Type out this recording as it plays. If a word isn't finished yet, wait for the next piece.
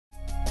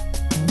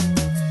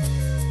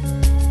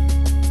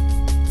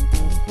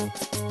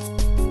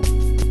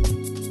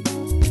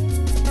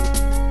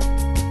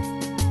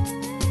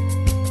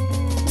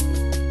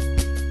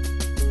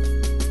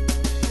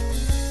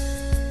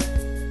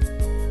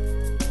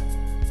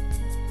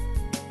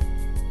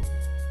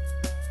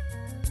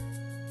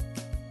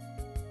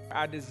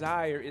Our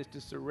desire is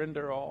to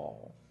surrender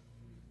all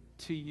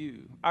to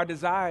you. Our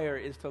desire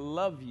is to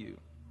love you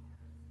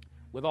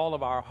with all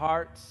of our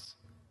hearts,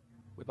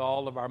 with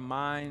all of our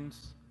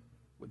minds,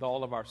 with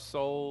all of our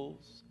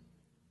souls,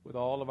 with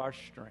all of our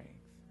strength.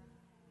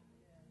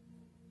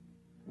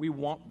 We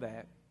want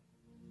that.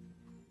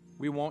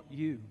 We want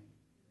you.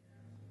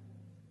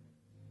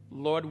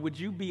 Lord, would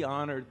you be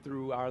honored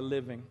through our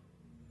living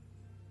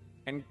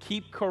and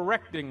keep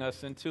correcting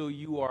us until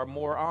you are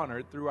more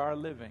honored through our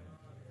living?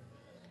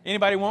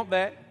 Anybody want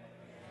that?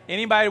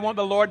 Anybody want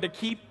the Lord to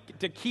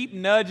keep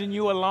nudging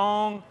you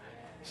along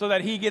so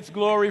that he gets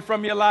glory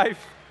from your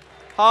life?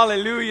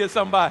 Hallelujah,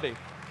 somebody.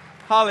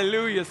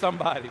 Hallelujah,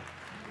 somebody.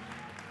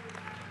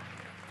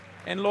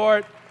 And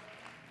Lord,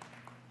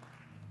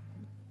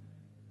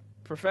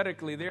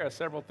 prophetically, there are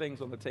several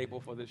things on the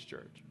table for this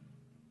church.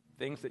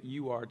 Things that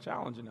you are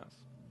challenging us.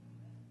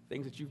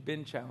 Things that you've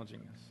been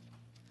challenging us.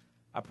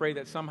 I pray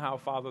that somehow,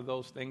 Father,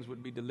 those things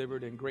would be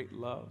delivered in great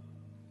love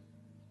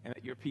and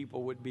that your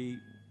people would be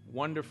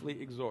wonderfully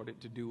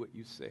exhorted to do what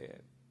you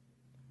said.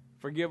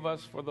 Forgive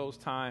us for those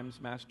times,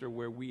 Master,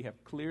 where we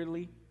have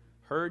clearly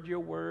heard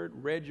your word,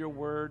 read your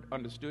word,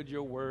 understood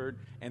your word,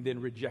 and then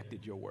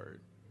rejected your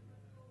word.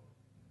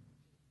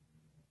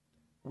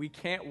 We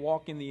can't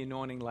walk in the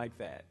anointing like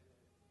that.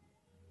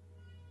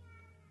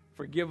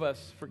 Forgive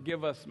us,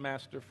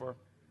 Master, for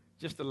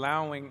just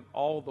allowing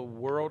all the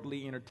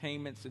worldly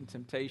entertainments and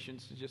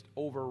temptations to just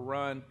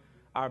overrun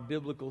our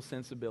biblical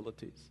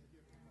sensibilities.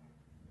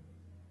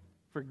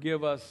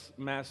 Forgive us,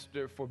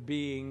 Master, for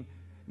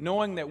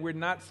knowing that we're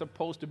not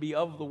supposed to be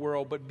of the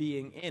world, but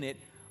being in it,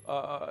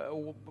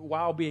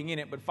 while being in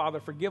it. But Father,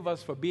 forgive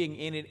us for being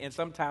in it and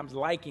sometimes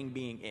liking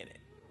being in it.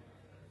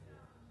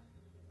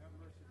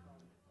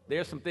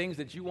 There are some things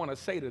that you want to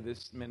say to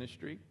this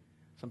ministry,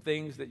 some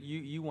things that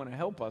you want to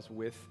help us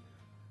with.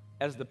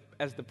 As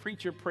the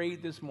preacher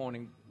prayed this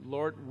morning,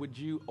 Lord, would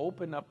you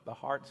open up the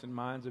hearts and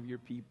minds of your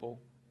people?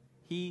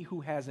 He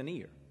who has an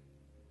ear,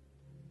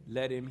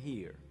 let him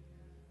hear.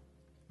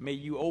 May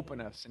you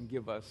open us and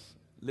give us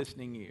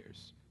listening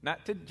ears. Not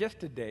just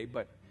today,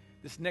 but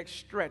this next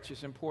stretch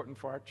is important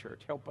for our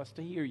church. Help us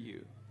to hear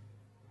you.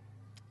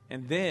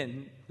 And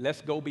then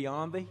let's go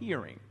beyond the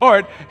hearing.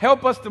 Lord,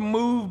 help us to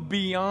move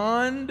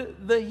beyond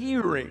the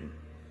hearing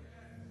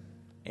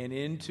and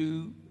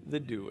into the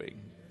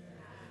doing.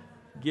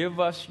 Give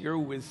us your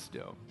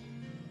wisdom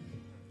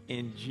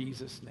in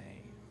Jesus'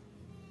 name.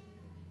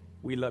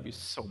 We love you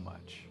so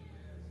much.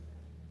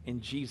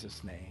 In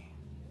Jesus' name.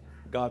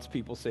 God's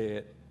people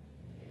said,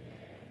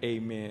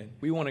 amen.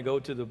 We want to go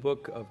to the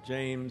book of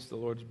James, the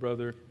Lord's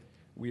brother.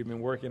 We've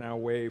been working our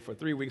way for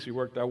 3 weeks. We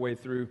worked our way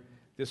through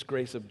this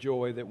grace of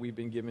joy that we've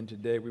been given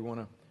today. We want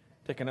to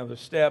take another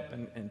step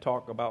and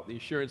talk about the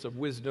assurance of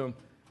wisdom.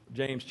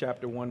 James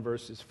chapter 1,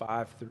 verses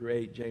 5 through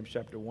 8. James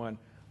chapter 1,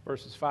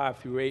 verses 5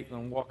 through 8.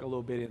 And walk a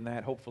little bit in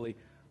that. Hopefully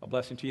a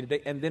blessing to you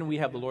today. And then we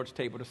have the Lord's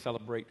table to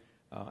celebrate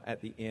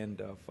at the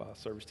end of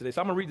service today.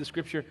 So I'm going to read the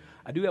scripture.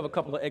 I do have a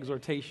couple of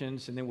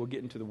exhortations, and then we'll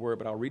get into the word.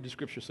 But I'll read the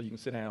scripture so you can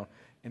sit down.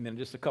 And then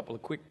just a couple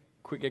of quick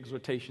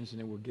exhortations, and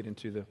then we'll get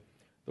into the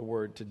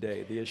word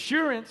today. The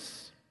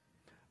assurance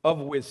of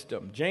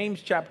wisdom.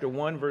 James chapter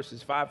 1,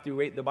 verses 5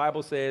 through 8. The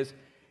Bible says,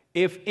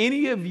 if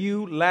any of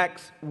you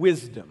lacks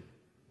wisdom.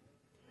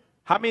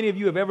 How many of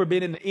you have ever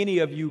been in the any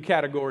of you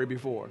category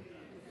before?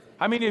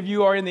 How many of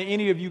you are in the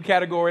any of you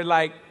category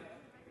like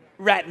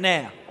right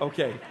now?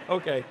 Okay,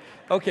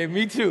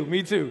 me too.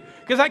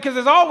 Because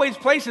there's always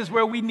places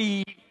where we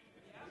need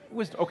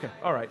wisdom. Okay,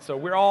 all right, so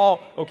we're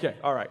all, okay,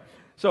 all right.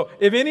 So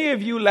if any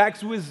of you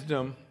lacks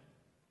wisdom,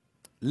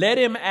 let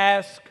him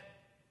ask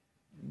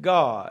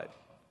God,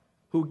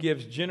 who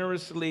gives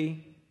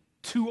generously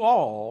to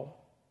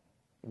all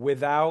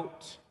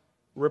without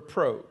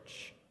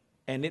reproach,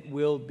 and it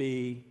will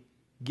be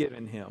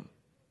given him.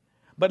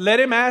 But let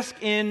him ask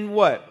in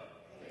what?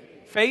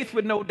 Faith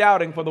with no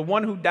doubting, for the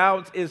one who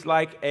doubts is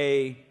like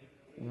a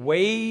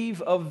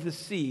wave of the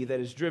sea that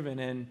is driven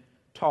and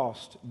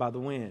tossed by the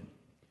wind.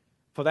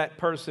 For that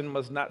person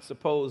must not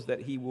suppose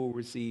that he will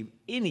receive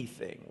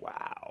anything.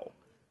 Wow.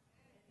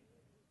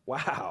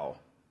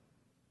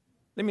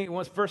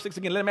 Verse 6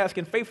 again. Let him ask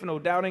in faith with no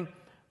doubting,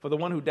 for the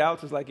one who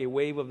doubts is like a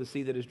wave of the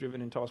sea that is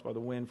driven and tossed by the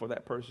wind. For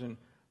that person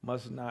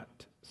must not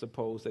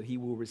suppose that he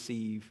will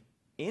receive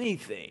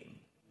anything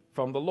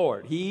from the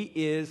Lord. He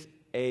is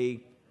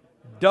a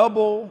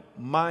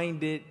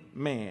double-minded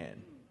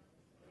man,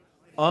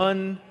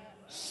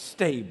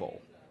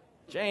 unstable.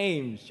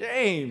 James,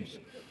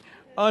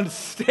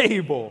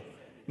 unstable.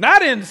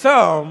 Not in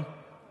some,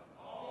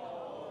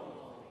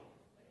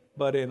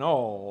 but in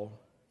all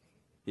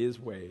his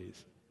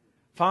ways.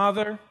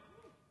 Father,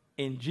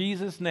 in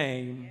Jesus'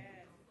 name,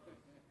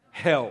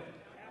 help.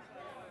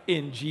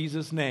 In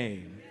Jesus'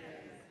 name,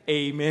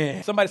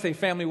 amen. Somebody say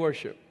family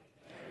worship.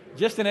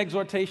 Just an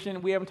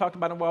exhortation. We haven't talked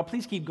about it in a while.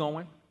 Please keep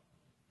going.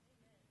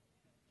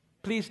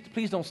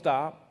 Please don't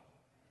stop.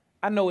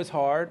 I know it's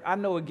hard. I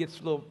know it gets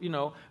a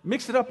little,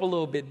 mix it up a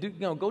little bit.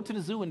 Go to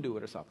the zoo and do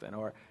it or something.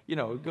 Or,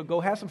 go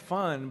have some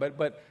fun.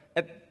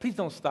 But please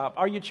don't stop.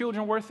 Are your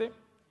children worth it?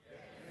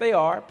 They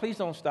are. Please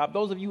don't stop.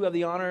 Those of you who have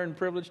the honor and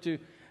privilege to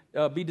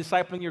be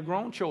discipling your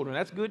grown children,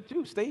 that's good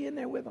too. Stay in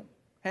there with them.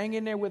 Hang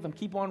in there with them.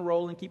 Keep on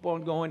rolling. Keep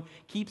on going.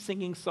 Keep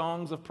singing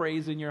songs of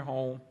praise in your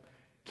home.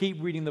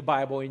 Keep reading the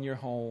Bible in your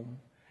home.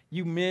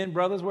 You men,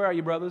 brothers, where are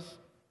you, brothers?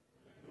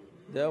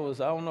 I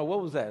don't know,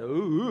 what was that?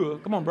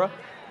 Come on, bro.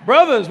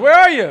 Brothers, where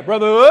are you,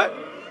 brotherhood?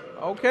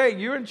 Okay,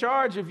 you're in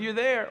charge if you're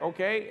there,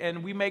 okay?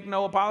 And we make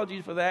no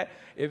apologies for that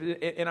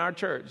in our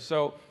church.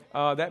 So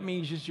that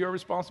means it's your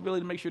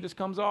responsibility to make sure this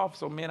comes off.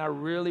 So, man, I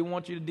really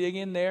want you to dig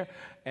in there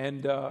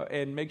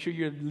and make sure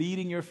you're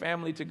leading your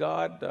family to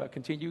God,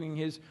 continuing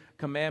His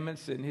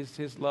commandments and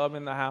His love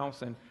in the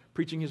house, and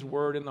preaching His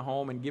word in the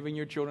home, and giving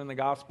your children the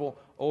gospel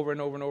over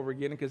and over and over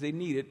again, because they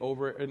need it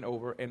over and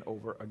over and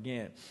over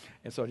again.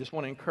 And so I just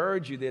want to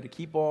encourage you there to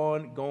keep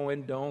on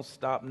going. Don't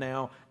stop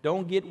now.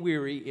 Don't get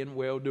weary in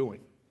well-doing.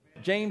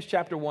 James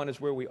chapter 1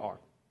 is where we are.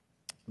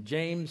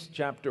 James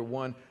chapter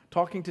 1,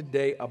 talking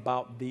today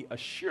about the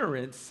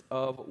assurance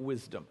of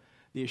wisdom.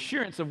 The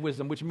assurance of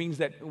wisdom, which means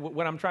that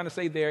what I'm trying to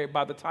say there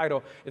by the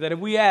title is that if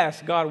we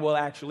ask, God will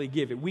actually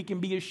give it. We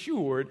can be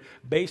assured,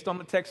 based on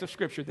the text of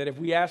Scripture, that if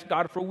we ask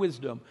God for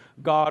wisdom,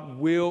 God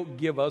will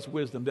give us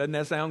wisdom. Doesn't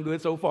that sound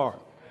good so far?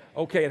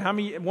 Okay,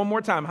 and one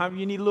more time, how many of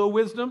you need a little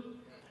wisdom?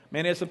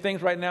 Man, there's some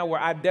things right now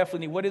where I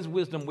definitely need. What is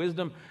wisdom?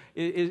 Wisdom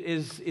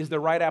is the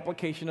right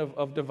application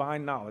of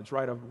divine knowledge,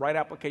 right? A right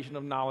application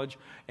of knowledge.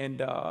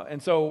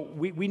 And so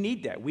we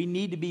need that. We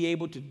need to be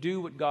able to do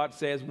what God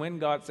says, when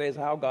God says,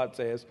 how God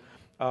says,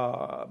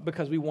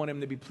 because we want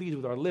Him to be pleased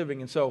with our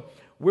living. And so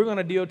we're going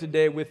to deal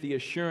today with the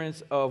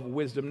assurance of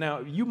wisdom. Now,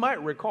 you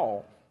might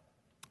recall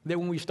that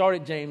when we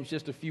started James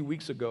just a few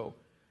weeks ago,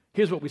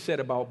 here's what we said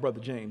about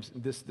Brother James,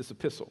 this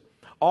epistle.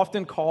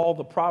 Often called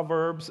the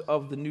Proverbs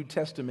of the New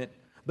Testament,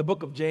 the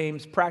book of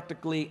James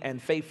practically and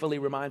faithfully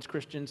reminds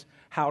Christians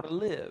how to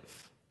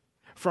live.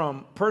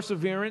 From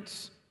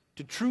perseverance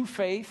to true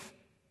faith,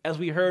 as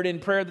we heard in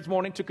prayer this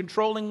morning, to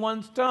controlling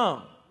one's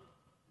tongue.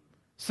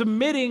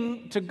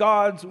 Submitting to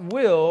God's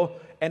will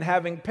and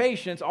having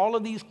patience, all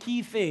of these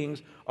key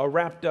things are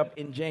wrapped up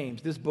in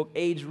James. This book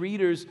aids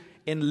readers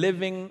in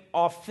living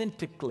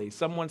authentically.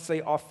 Someone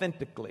say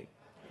authentically.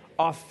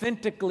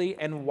 Authentically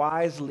and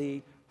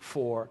wisely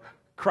for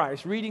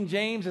Christ. Reading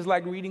James is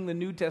like reading the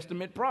New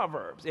Testament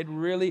Proverbs. It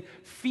really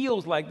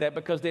feels like that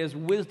because there's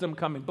wisdom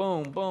coming.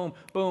 Boom, boom,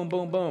 boom,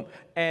 boom, boom.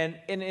 And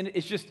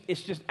it's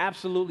just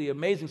absolutely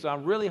amazing. So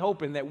I'm really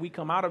hoping that we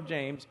come out of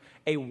James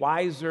a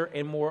wiser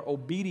and more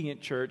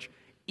obedient church,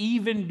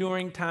 even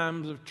during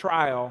times of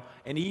trial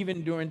and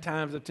even during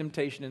times of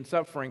temptation and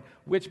suffering,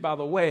 which, by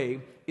the way,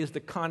 is the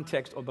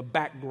context or the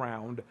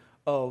background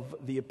of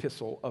the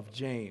epistle of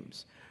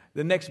James.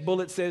 The next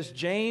bullet says,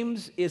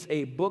 James is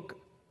a book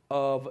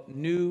of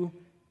New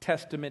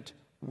Testament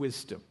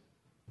wisdom.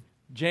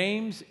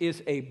 James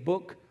is a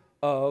book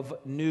of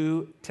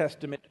New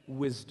Testament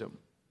wisdom.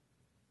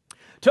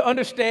 To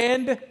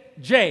understand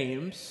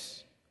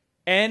James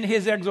and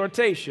his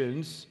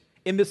exhortations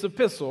in this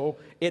epistle,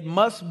 it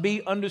must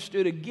be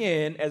understood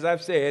again, as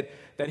I've said,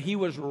 that he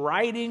was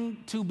writing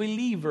to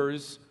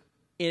believers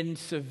in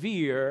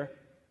severe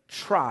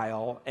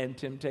trial and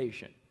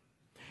temptation.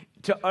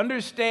 To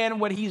understand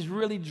what he's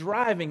really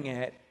driving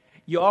at,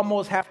 you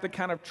almost have to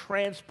kind of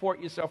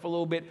transport yourself a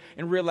little bit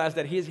and realize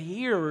that his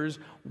hearers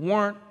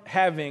weren't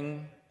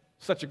having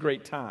such a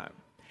great time.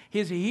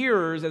 His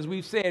hearers, as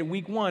we've said,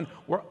 week 1,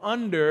 were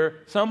under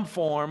some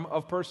form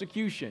of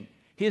persecution.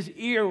 His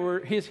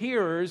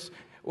hearers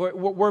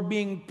were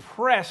being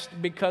pressed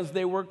because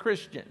they were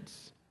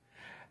Christians.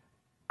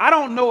 I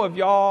don't know if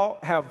y'all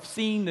have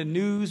seen the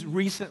news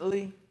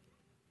recently,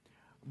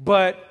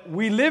 but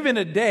we live in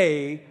a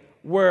day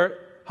where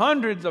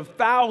hundreds of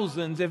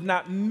thousands, if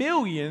not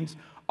millions,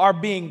 are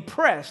being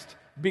pressed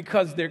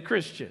because they're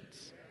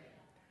Christians.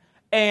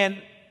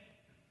 And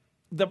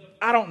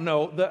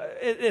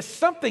it's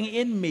something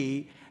in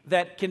me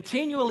that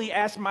continually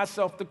asks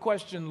myself the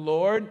question,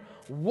 Lord,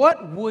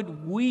 what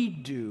would we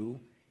do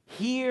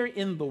here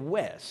in the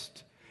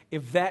West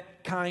if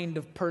that kind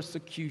of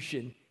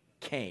persecution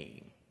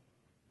came?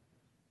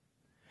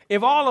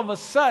 If all of a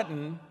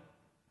sudden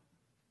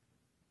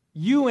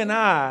you and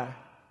I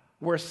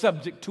were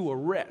subject to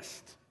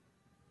arrest.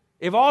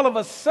 If all of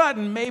a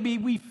sudden maybe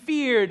we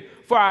feared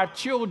for our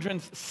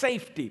children's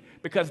safety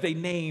because they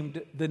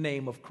named the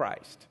name of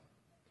Christ.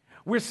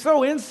 We're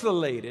so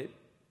insulated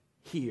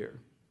here.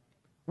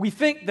 We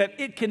think that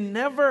it can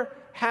never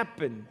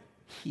happen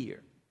here.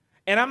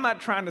 And I'm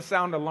not trying to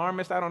sound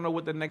alarmist. I don't know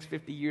what the next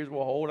 50 years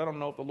will hold. I don't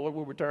know if the Lord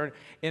will return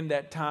in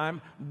that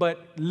time.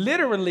 But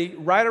literally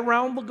right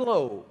around the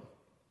globe,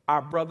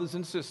 our brothers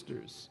and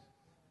sisters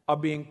are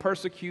being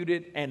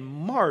persecuted and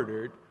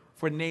martyred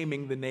for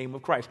naming the name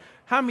of Christ.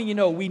 How many of you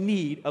know we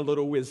need a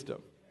little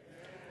wisdom?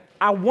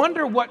 I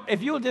wonder what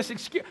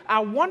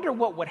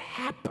would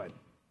happen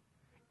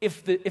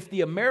if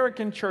the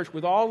American church,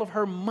 with all of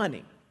her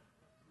money,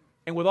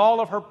 and with all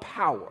of her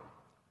power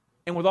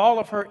and with all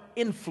of her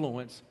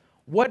influence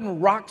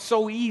wasn't rocked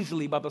so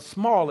easily by the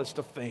smallest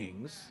of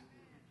things,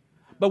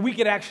 but we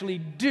could actually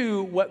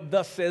do what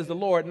thus says the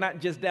Lord, not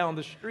just down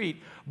the street,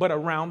 but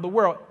around the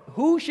world.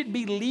 Who should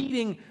be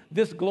leading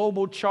this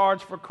global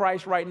charge for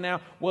Christ right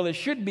now? Well, it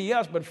should be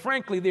us, but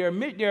frankly, there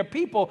are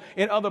people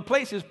in other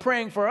places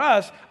praying for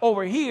us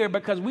over here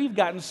because we've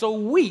gotten so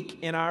weak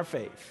in our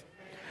faith.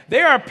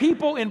 There are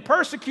people in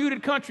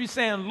persecuted countries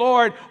saying,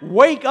 Lord,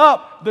 wake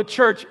up the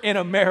church in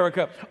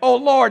America. Oh,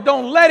 Lord,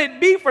 don't let it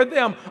be for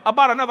them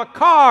about another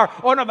car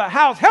or another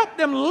house. Help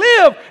them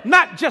live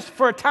not just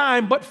for a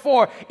time, but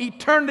for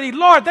eternity.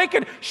 Lord, they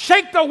can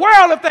shake the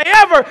world if they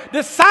ever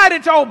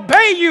decided to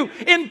obey you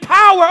in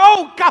power.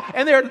 Oh, God.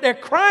 And they're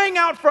crying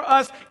out for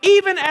us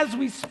even as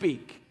we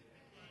speak.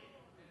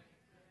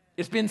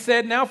 It's been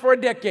said now for a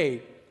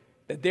decade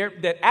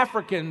that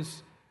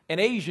Africans and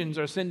Asians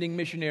are sending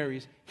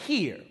missionaries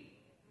here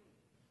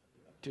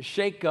to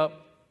shake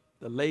up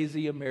the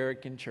lazy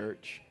American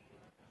church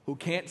who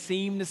can't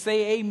seem to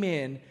say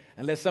amen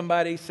unless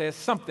somebody says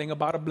something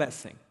about a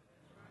blessing.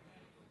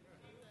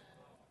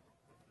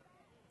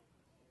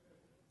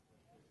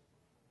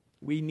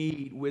 We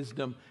need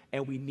wisdom,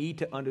 and we need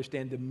to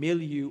understand the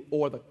milieu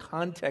or the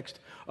context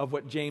of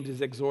what James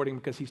is exhorting,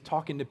 because he's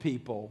talking to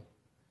people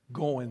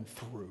going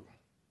through.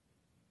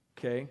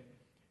 Okay?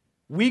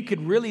 We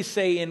could really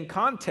say in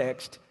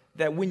context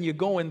that when you're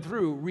going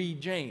through,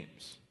 read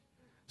James.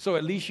 So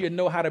at least you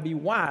know how to be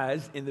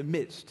wise in the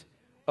midst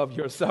of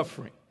your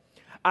suffering.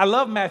 I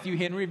love Matthew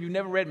Henry. If you've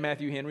never read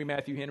Matthew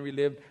Henry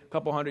lived a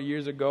couple hundred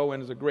years ago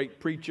and is a great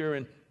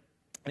preacher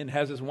and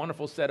has this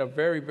wonderful set of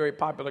very, very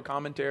popular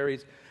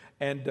commentaries.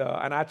 And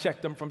I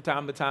checked them from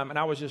time to time, and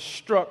I was just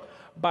struck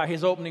by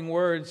his opening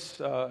words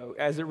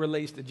as it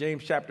relates to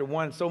James chapter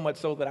 1, so much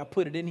so that I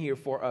put it in here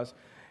for us.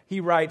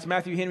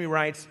 Matthew Henry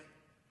writes,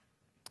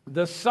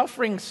 the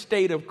suffering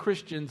state of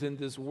Christians in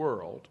this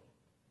world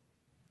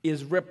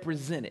is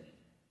represented,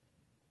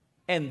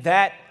 and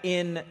that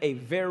in a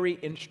very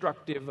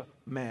instructive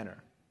manner,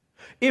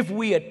 if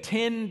we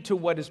attend to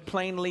what is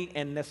plainly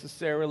and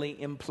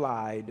necessarily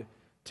implied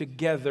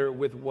together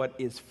with what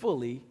is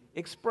fully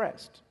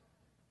expressed.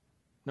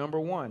 Number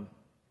one,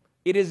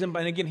 it is, and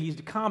again,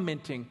 he's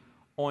commenting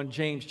on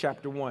James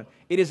chapter 1.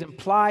 It is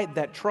implied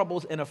that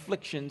troubles and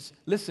afflictions,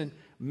 listen,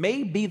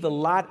 may be the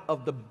lot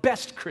of the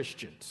best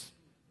Christians.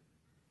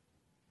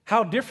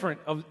 How different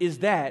is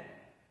that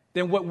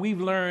than what we've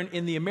learned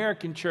in the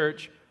American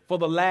church for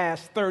the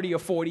last 30 or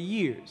 40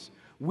 years?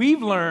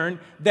 We've learned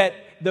that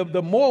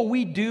the more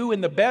we do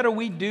and the better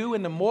we do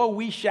and the more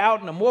we shout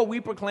and the more we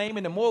proclaim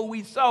and the more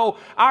we sow,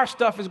 our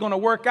stuff is going to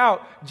work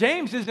out.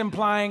 James is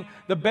implying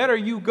the better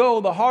you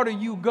go, the harder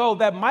you go,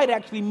 that might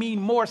actually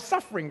mean more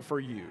suffering for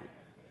you.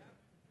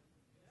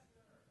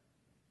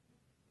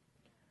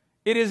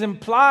 It is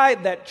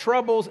implied that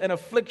troubles and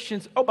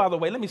afflictions, oh, by the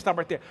way, let me stop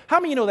right there. How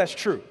many of you know that's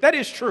true? That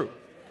is true.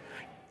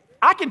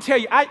 I can tell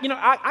you,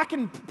 I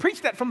can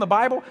preach that from the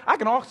Bible. I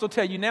can also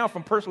tell you now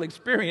from personal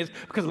experience,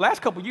 because the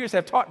last couple of years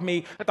have taught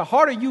me that the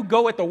harder you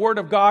go at the Word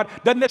of God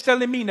doesn't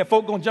necessarily mean that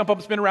folk going to jump up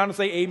and spin around and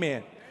say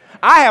amen.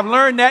 I have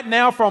learned that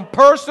now from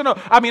personal,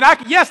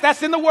 yes,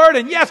 that's in the Word,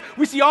 and yes,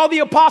 we see all the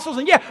apostles,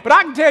 and yeah, but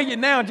I can tell you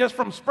now just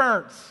from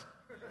experience.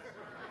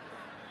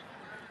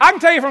 I can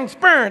tell you from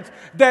experience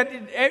that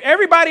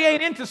everybody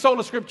ain't into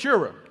sola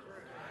scriptura.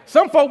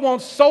 Some folk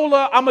want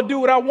sola, I'm going to do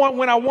what I want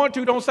when I want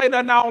to, don't say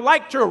nothing I don't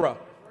like tura.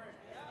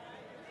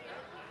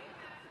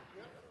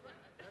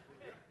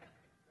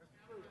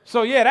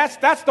 So yeah,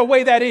 that's the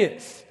way that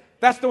is.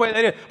 That's the way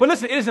that is. But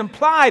listen, it is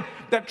implied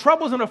that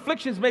troubles and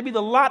afflictions may be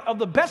the lot of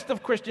the best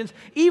of Christians,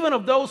 even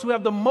of those who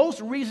have the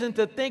most reason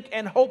to think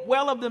and hope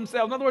well of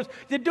themselves. In other words,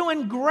 they're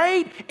doing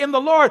great in the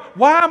Lord.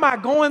 Why am I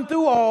going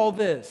through all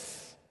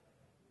this?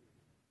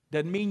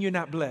 Doesn't mean you're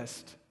not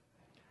blessed.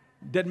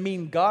 Doesn't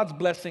mean God's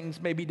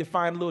blessings may be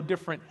defined a little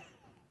different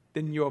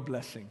than your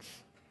blessings.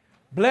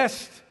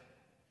 Blessed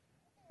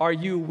are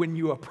you when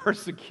you are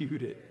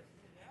persecuted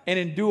and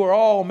endure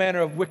all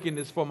manner of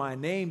wickedness for my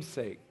name's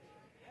sake.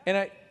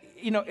 And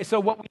so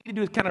what we need to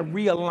do is kind of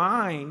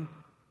realign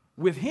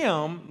with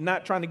him,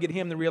 not trying to get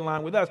him to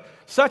realign with us.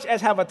 Such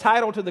as have a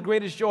title to the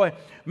greatest joy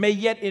may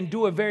yet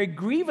endure very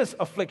grievous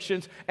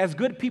afflictions, as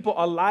good people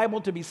are liable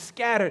to be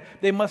scattered.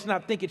 They must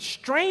not think it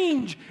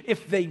strange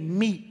if they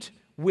meet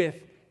with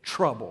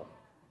trouble.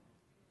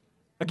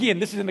 Again,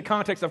 this is in the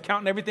context of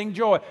counting everything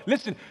joy.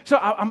 Listen, so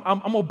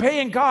I'm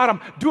obeying God.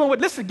 I'm doing what,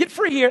 listen, get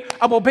free here.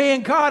 I'm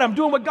obeying God. I'm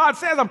doing what God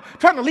says. I'm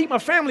trying to lead my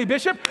family,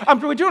 Bishop. I'm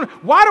doing.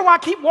 Why do I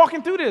keep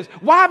walking through this?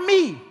 Why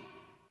me?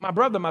 My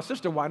brother, my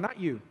sister, why not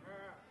you?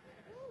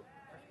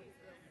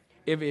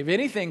 If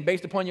anything,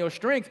 based upon your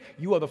strength,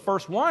 you are the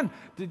first one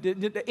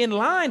in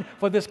line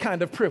for this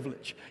kind of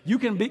privilege. You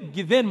can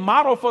then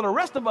model for the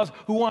rest of us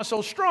who aren't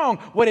so strong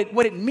what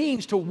it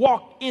means to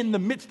walk in the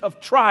midst of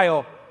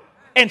trial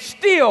and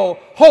still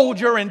hold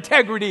your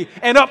integrity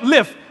and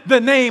uplift the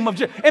name of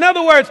Jesus. In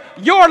other words,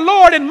 your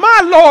Lord and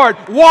my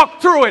Lord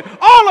walked through it.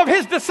 All of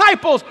his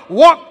disciples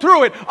walked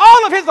through it.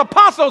 All of his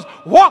apostles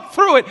walked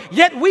through it.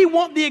 Yet we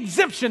want the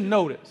exemption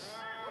notice.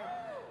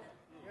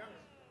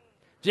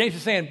 James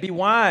is saying, be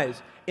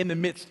wise in the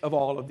midst of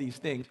all of these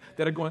things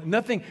that are going.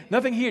 Nothing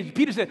here.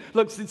 Peter said,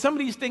 look, some of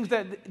these things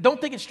that, don't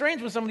think it's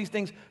strange when some of these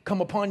things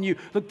come upon you.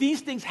 Look,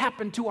 these things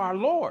happen to our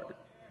Lord.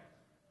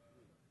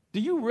 Do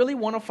you really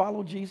want to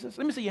follow Jesus?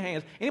 Let me see your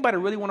hands. Anybody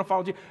really want to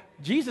follow Jesus?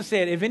 Jesus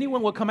said, if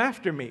anyone will come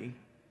after me,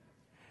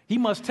 he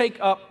must take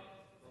up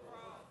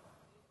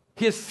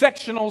his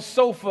sectional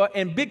sofa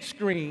and big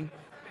screen.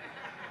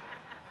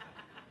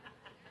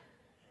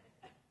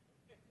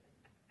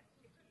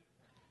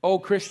 Oh,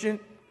 Christian,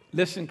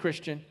 listen,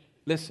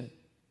 listen.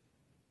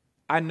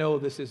 I know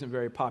this isn't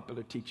very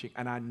popular teaching,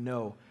 and I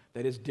know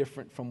that it's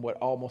different from what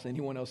almost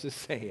anyone else is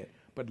saying.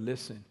 But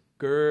listen,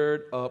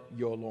 gird up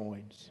your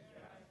loins.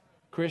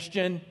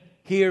 Christian,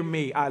 hear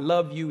me. I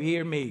love you.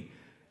 Hear me.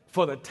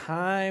 For the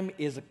time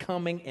is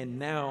coming, and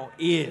now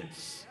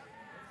is,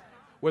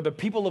 where the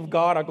people of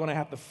God are going to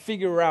have to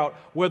figure out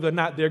whether or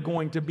not they're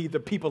going to be the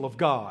people of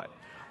God.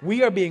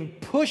 We are being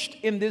pushed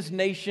in this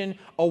nation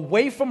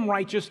away from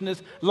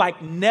righteousness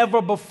like never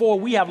before.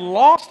 We have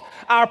lost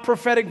our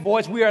prophetic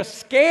voice. We are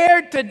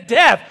scared to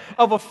death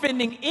of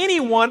offending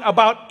anyone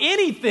about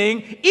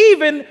anything,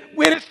 even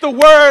when it's the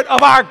word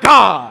of our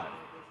God.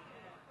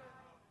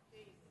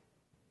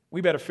 We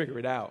better figure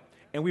it out.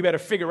 And we better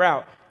figure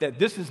out that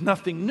this is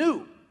nothing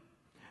new.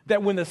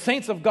 That when the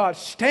saints of God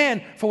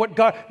stand for what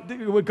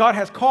God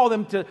has called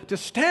them to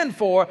stand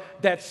for,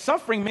 that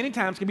suffering many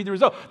times can be the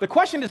result. The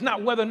question is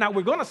not whether or not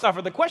we're going to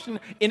suffer. The question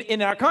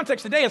in our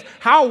context today is,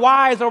 how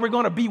wise are we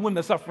going to be when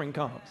the suffering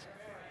comes?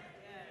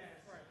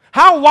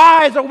 How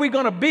wise are we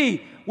going to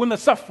be when the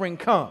suffering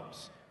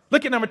comes?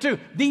 Look at number 2.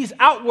 These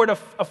outward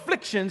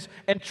afflictions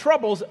and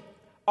troubles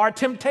are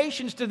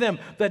temptations to them.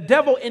 The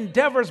devil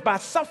endeavors by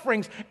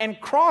sufferings and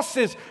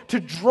crosses to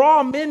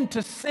draw men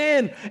to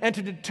sin and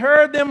to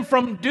deter them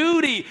from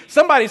duty.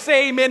 Somebody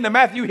say amen to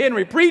Matthew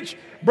Henry. Preach,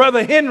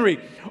 Brother Henry.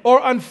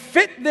 Or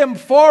unfit them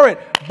for it.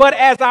 But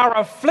as our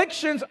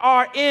afflictions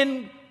are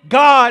in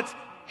God's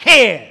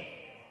hand,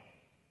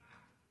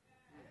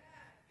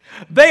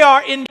 they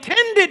are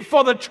intended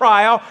for the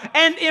trial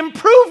and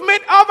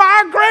improvement of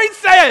our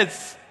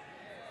graces.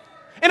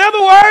 In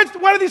other words,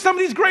 what are some of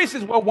these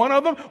graces? Well, one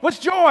of them was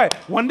joy.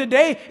 One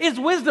today is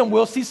wisdom.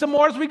 We'll see some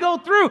more as we go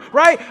through,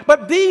 right?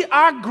 But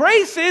our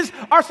graces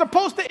are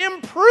supposed to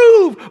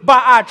improve by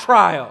our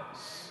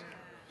trials.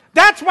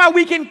 That's why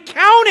we can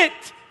count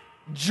it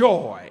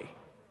joy.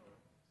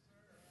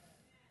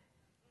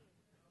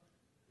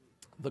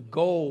 The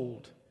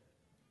gold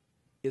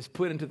is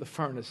put into the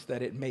furnace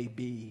that it may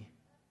be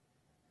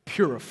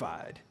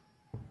purified.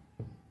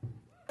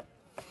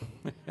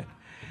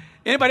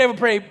 Anybody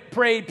ever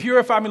prayed,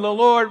 purify me,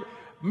 Lord,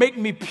 make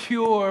me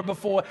pure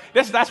before.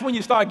 That's when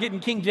you start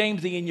getting King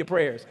Jamesy in your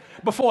prayers.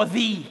 Before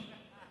thee.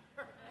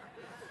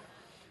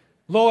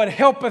 Lord,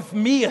 helpeth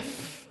me.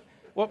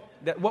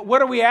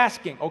 What are we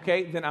asking?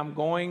 Okay, then I'm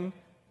going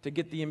to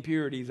get the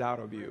impurities out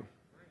of you.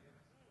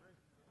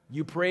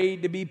 You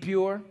prayed to be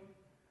pure,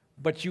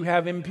 but you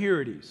have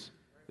impurities.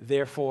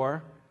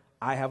 Therefore,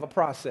 I have a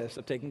process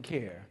of taking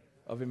care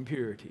of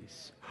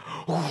impurities.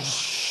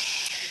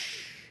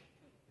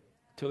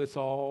 Till it's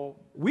all,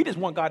 we just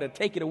want God to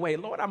take it away.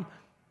 Lord, I'm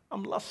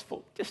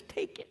lustful. Just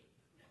take it.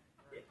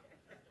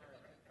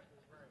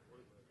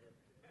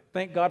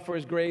 Thank God for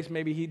his grace.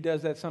 Maybe he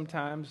does that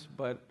sometimes,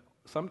 but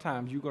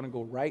sometimes you're going to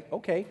go right,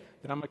 okay,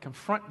 then I'm going to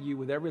confront you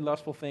with every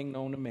lustful thing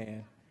known to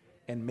man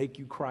and make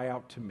you cry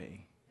out to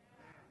me.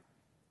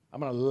 I'm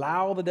going to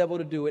allow the devil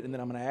to do it, and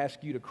then I'm going to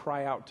ask you to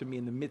cry out to me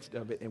in the midst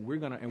of it, and we're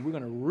going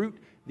to root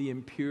the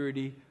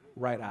impurity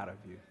right out of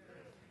you.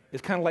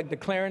 It's kind of like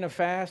declaring a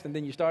fast, and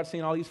then you start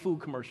seeing all these food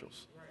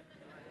commercials.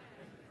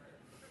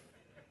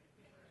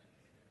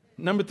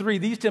 Number 3,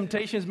 these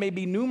temptations may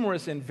be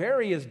numerous and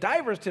various,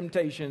 diverse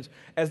temptations,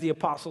 as the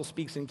apostle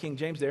speaks in King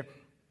James there.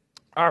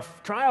 Our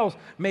trials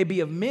may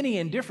be of many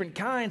and different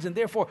kinds, and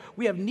therefore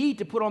we have need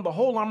to put on the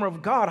whole armor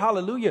of God.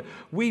 Hallelujah.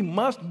 We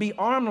must be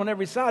armed on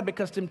every side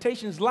because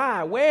temptations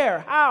lie.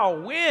 Where?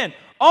 How? When?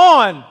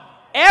 On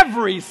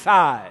every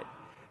side.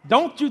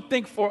 Don't you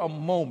think for a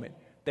moment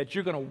that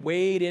you're going to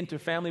wade into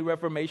family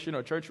reformation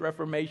or church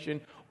reformation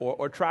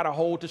or try to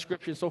hold to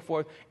Scripture and so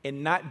forth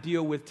and not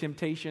deal with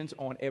temptations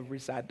on every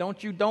side.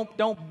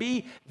 Don't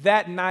be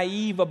that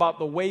naive about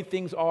the way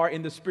things are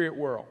in the spirit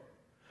world.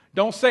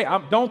 Don't think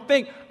I'm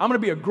going to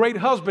be a great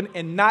husband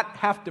and not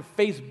have to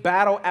face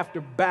battle after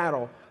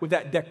battle with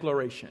that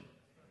declaration.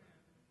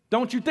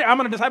 Don't you think I'm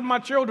going to disciple my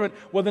children?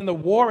 Well, then the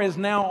war is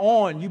now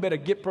on. You better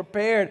get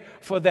prepared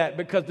for that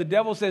because the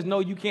devil says, no,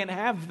 you can't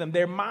have them.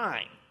 They're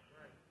mine.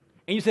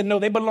 And you said, no,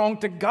 they belong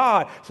to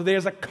God. So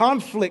there's a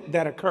conflict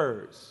that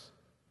occurs.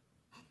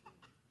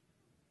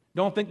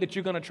 Don't think that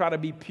you're going to try to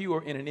be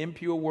pure in an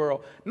impure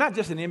world. Not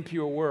just an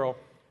impure world,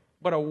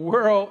 but a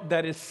world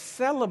that is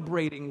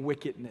celebrating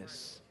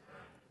wickedness.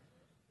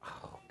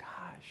 Oh,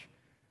 gosh.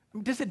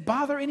 Does it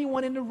bother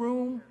anyone in the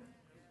room?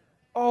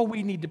 Oh,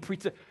 we need to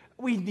preach.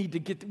 We need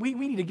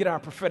to get our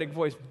prophetic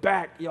voice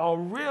back, y'all.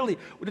 Really,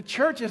 the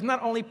church is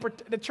not only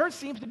the church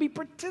seems to be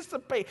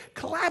participating,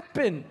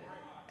 clapping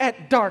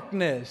at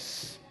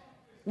darkness.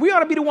 We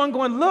ought to be the one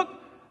going, look,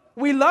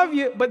 we love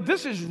you, but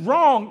this is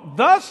wrong.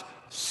 Thus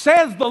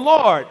says the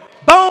Lord.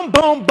 Boom,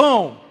 boom,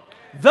 boom.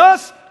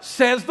 Thus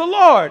says the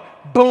Lord.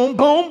 Boom,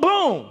 boom,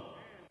 boom.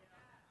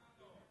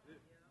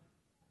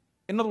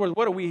 In other words,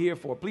 what are we here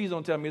for? Please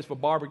don't tell me it's for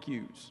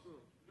barbecues.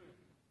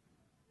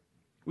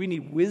 We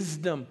need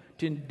wisdom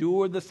to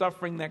endure the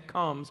suffering that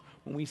comes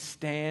when we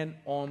stand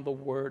on the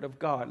word of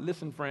God.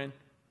 Listen, friend,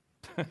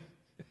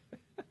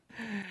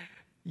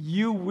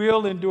 you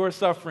will endure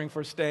suffering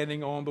for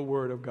standing on the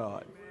word of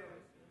God.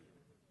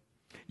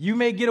 You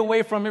may get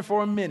away from it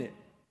for a minute,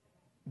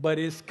 but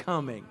it's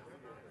coming.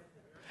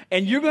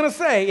 And you're going to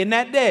say in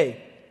that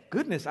day,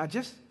 goodness, I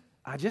just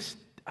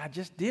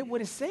did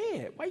what it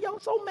said. Why y'all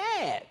so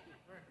mad?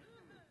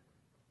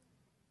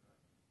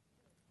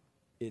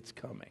 It's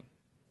coming.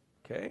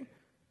 Okay?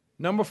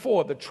 Number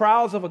 4, the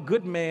trials of a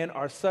good man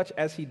are such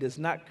as he does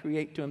not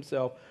create to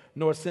himself,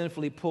 nor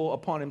sinfully pull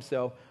upon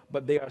himself,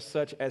 but they are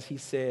such as he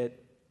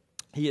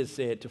is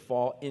said to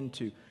fall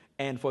into.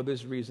 And for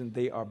this reason,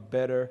 they are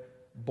better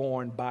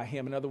borne by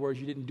him. In other words,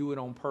 you didn't do it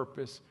on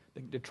purpose.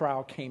 The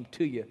trial came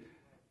to you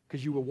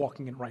because you were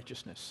walking in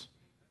righteousness.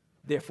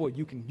 Therefore,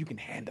 you can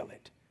handle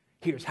it.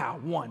 Here's how.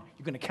 1,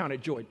 you're going to count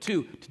it joy.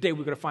 2, today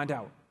we're going to find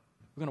out.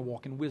 We're going to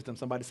walk in wisdom.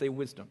 Somebody say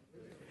wisdom.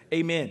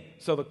 Amen.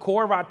 So the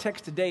core of our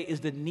text today is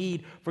the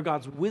need for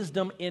God's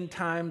wisdom in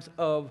times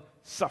of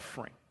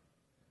suffering,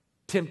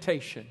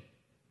 temptation,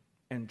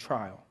 and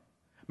trial.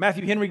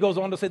 Matthew Henry goes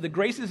on to say the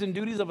graces and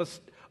duties of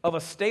a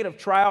state of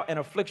trial and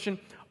affliction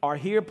are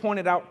here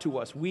pointed out to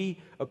us.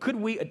 Could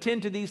we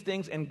attend to these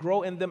things and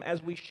grow in them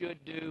as we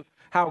should do?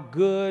 How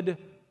good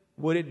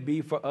would it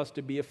be for us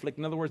to be afflicted?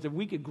 In other words, if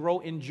we could grow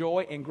in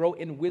joy and grow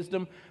in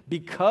wisdom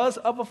because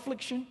of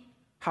affliction,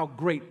 how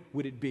great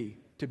would it be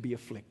to be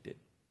afflicted?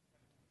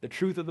 The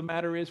truth of the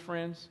matter is,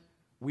 friends,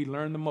 we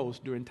learn the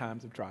most during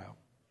times of trial.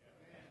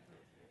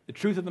 The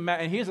truth of the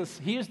matter, and here's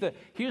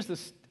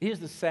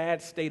the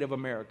sad state of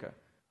America.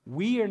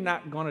 We are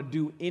not going to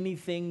do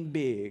anything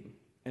big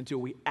until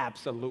we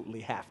absolutely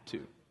have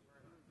to.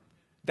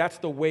 That's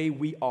the way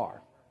we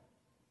are.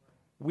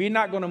 We're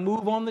not going to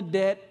move on the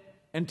debt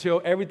until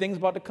everything's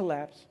about to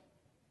collapse.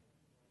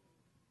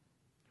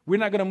 We're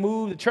not going to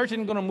move. The church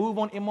isn't going to move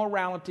on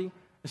immorality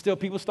until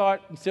people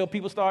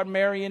start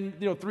marrying.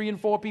 3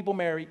 and 4 people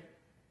married.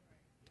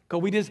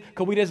 Cause we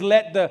just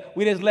let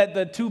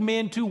the 2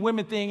 men, 2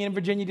 women thing in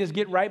Virginia just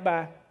get right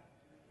by.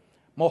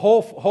 A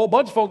whole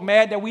bunch of folk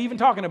mad that we even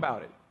talking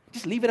about it.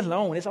 Just leave it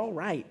alone. It's all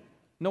right.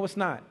 No, it's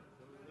not.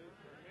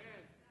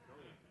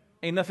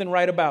 Ain't nothing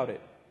right about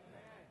it.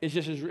 It's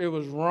just it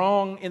was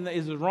wrong in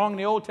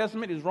the Old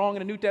Testament. It's wrong in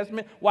the New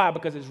Testament. Why?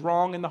 Because it's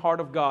wrong in the heart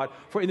of God.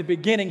 For in the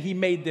beginning, He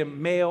made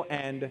them male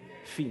and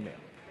female.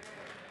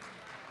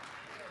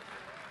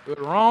 It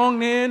was wrong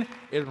then.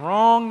 It's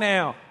wrong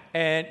now,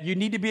 and you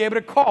need to be able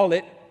to call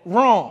it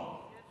wrong.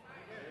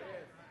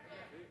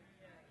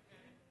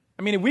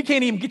 I mean, if we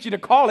can't even get you to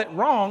call it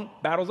wrong,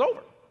 battle's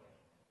over.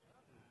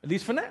 At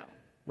least for now,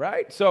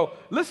 right? So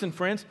listen,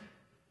 friends.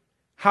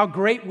 How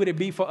great would it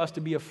be for us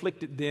to be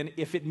afflicted then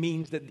if it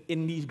means that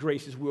in these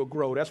graces we'll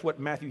grow? That's what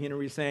Matthew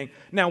Henry is saying.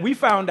 Now, we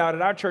found out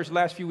at our church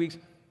last few weeks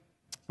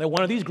that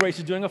one of these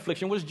graces during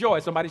affliction was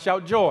joy. Somebody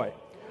shout joy.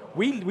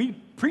 We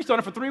preached on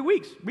it for 3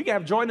 weeks. We can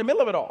have joy in the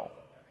middle of it all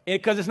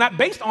because it's not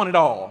based on it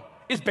all.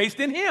 It's based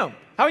in Him.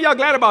 How are y'all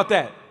glad about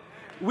that?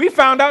 We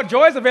found out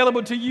joy is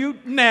available to you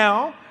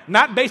now,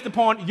 not based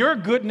upon your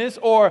goodness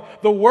or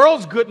the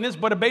world's goodness,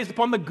 but based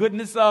upon the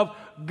goodness of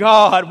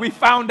God. We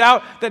found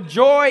out that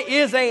joy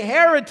is a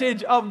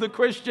heritage of the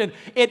Christian.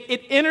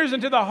 It enters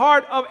into the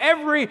heart of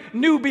every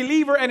new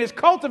believer and is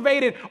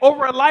cultivated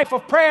over a life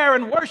of prayer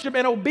and worship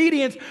and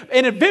obedience.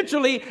 And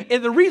eventually,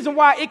 the reason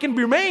why it can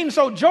remain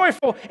so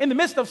joyful in the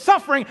midst of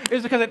suffering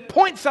is because it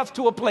points us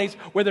to a place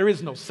where there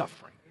is no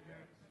suffering.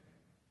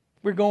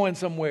 We're going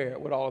somewhere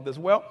with all of this.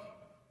 Well,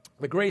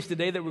 the grace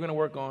today that we're going to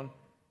work on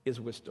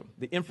is wisdom.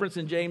 The inference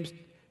in James'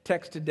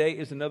 text today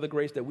is another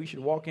grace that we should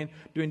walk in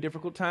during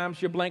difficult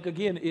times. Your blank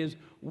again is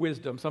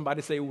wisdom.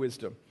 Somebody say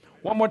wisdom.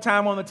 One more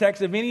time on the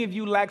text. If any of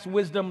you lacks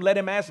wisdom, let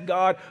him ask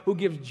God, who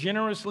gives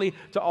generously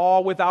to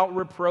all without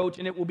reproach,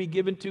 and it will be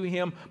given to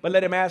him. But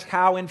let him ask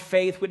how in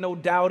faith with no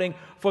doubting.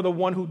 For the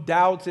one who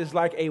doubts is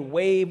like a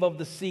wave of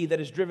the sea that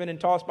is driven and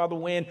tossed by the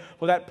wind.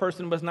 For that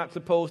person must not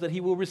suppose that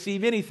he will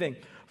receive anything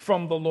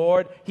from the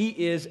Lord. He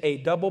is a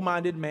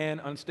double-minded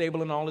man,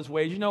 unstable in all his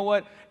ways. You know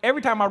what?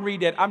 Every time I read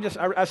that,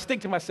 I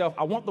stick to myself.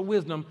 I want the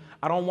wisdom.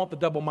 I don't want the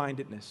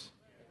double-mindedness.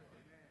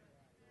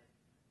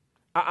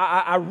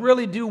 I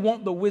really do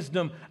want the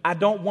wisdom. I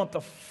don't want the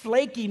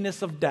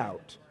flakiness of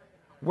doubt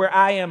where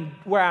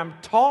I'm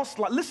tossed,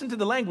 listen to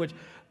the language,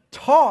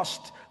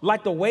 tossed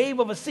like the wave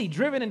of a sea,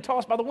 driven and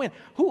tossed by the wind.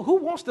 Who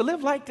wants to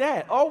live like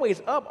that? Always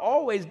up,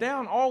 always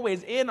down,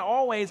 always in,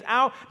 always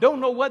out. Don't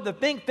know what to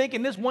think,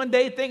 thinking this one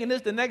day, thinking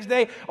this the next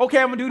day. Okay,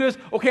 I'm going to do this.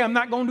 Okay, I'm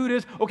not going to do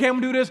this. Okay, I'm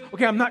going to do this.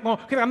 Okay, I'm not going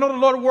to. Okay, I know the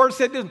Lord's word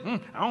said this.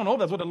 I don't know if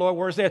that's what the Lord's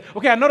word said.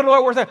 Okay, I know the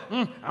Lord's word said.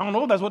 I don't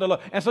know if that's what the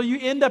Lord. And so you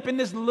end up in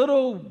this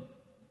little,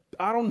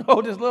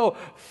 this little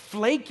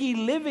flaky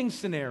living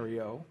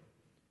scenario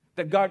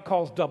that God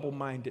calls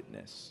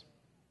double-mindedness.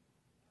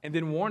 And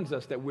then warns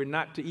us that we're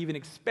not to even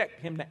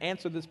expect him to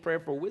answer this prayer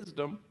for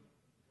wisdom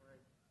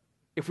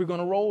if we're going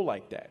to roll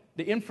like that.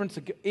 The inference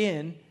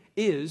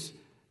is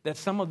that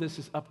some of this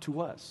is up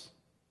to us.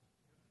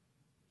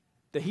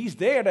 That he's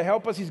there to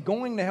help us, he's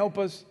going to help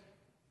us,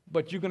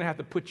 but you're going to have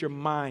to put your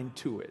mind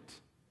to it.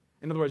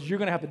 In other words, you're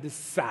going to have to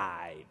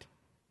decide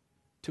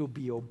to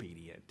be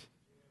obedient.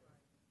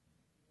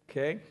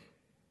 Okay?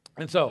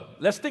 And so,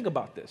 let's think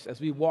about this as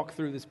we walk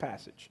through this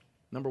passage.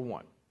 Number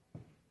one.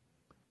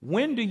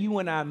 When do you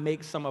and I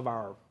make some of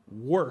our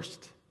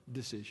worst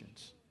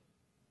decisions?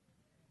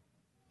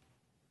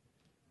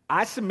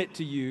 I submit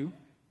to you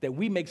that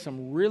we make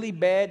some really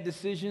bad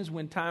decisions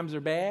when times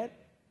are bad.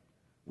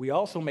 We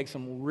also make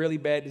some really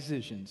bad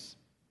decisions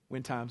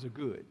when times are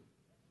good.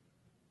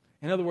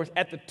 In other words,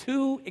 at the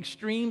two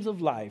extremes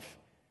of life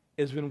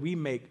is when we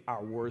make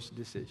our worst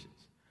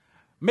decisions.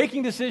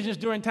 Making decisions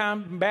during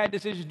bad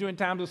decisions during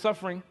times of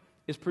suffering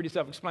is pretty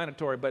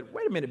self-explanatory. But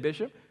wait a minute,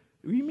 Bishop.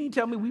 You mean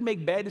tell me we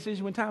make bad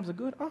decisions when times are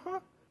good?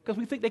 Because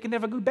we think they can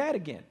never go bad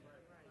again.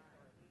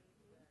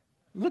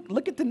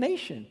 Look at the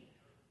nation.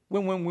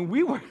 When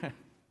we were,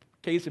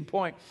 case in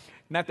point,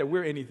 not that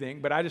we're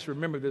anything, but I just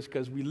remember this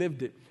because we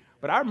lived it.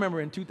 But I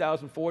remember in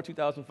 2004,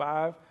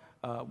 2005,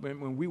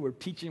 when we were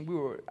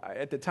teaching,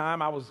 at the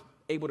time I was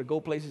able to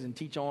go places and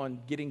teach on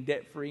getting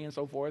debt-free and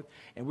so forth.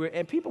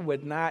 And people were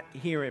not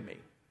hearing me.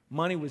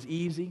 Money was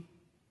easy.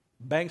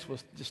 Banks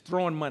was just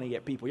throwing money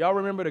at people. Y'all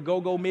remember the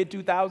go-go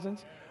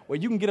mid-2000s? Where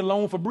you can get a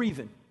loan for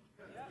breathing.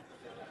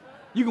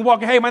 You can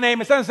walk in, hey, my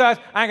name is such.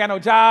 I ain't got no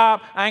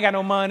job. I ain't got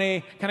no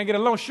money. Can I get a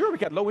loan? Sure, we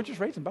got low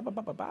interest rates and blah, blah,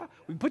 blah, blah, blah.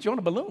 We can put you on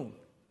a balloon.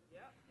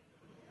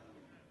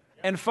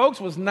 And folks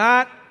was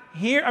not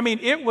here. I mean,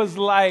 it was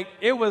like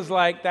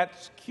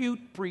that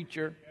cute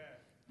preacher.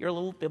 Your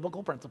little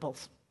biblical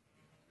principles.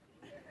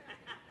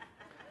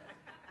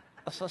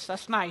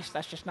 That's nice.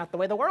 That's just not the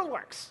way the world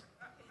works.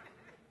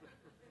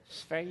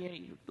 It's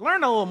you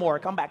learn a little more.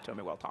 Come back to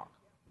me. We'll talk.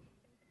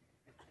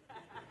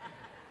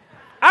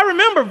 I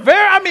remember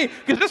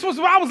because this was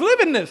where I was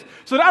living this.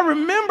 So I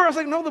remember, I was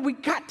like, no, that we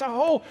got to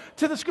hold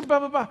to the script, blah,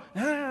 blah, blah.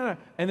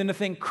 And then the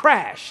thing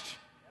crashed.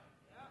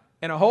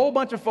 And a whole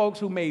bunch of folks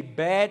who made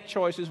bad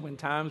choices when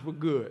times were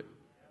good.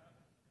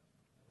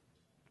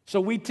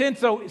 So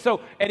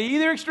so at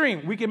either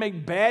extreme, we can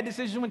make bad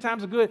decisions when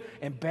times are good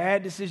and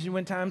bad decisions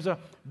when times are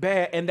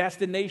bad. And that's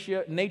the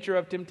nature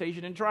of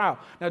temptation and trial.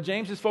 Now,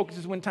 James's focus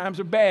is when times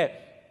are bad.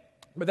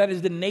 But that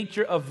is the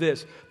nature of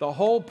this. The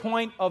whole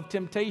point of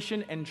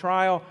temptation and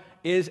trial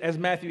is, as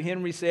Matthew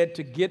Henry said,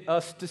 to get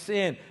us to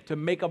sin, to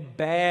make a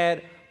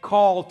bad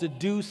call, to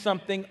do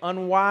something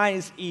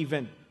unwise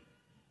even,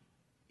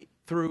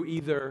 through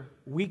either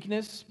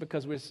weakness,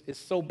 because it's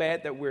so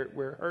bad that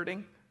we're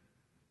hurting,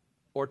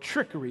 or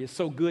trickery is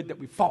so good that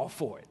we fall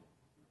for it.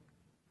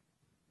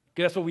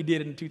 That's what we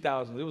did in the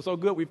 2000s. It was so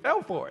good we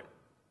fell for it.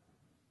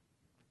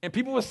 And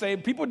people would say,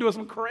 people doing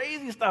some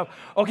crazy stuff.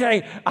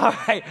 Okay, all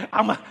right,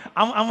 I'm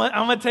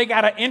gonna take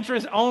out an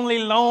interest-only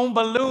loan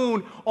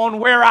balloon on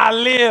where I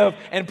live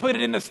and put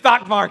it in the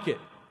stock market.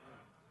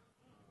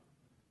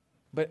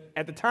 But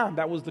at the time,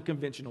 that was the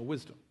conventional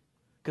wisdom.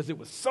 Because it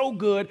was so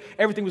good,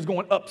 everything was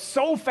going up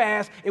so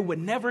fast, it would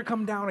never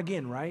come down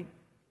again, right?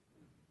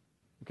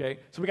 Okay,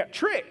 so we got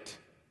tricked.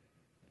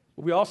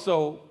 But we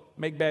also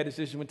make bad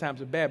decisions when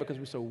times are bad because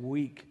we're so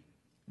weak.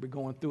 We're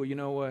going through it. You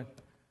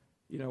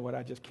know what,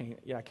 I just can't,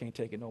 I can't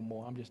take it no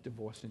more. I'm just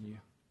divorcing you.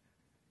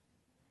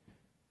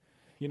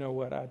 You know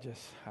what, I'm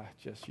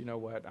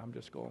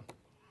just going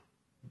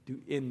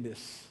to end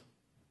this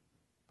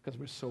because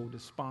we're so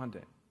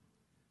despondent.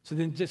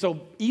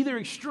 So either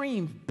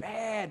extreme,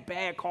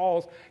 bad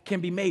calls can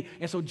be made.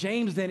 And so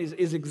James then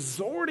is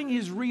exhorting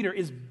his reader,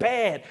 is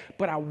bad,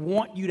 but I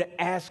want you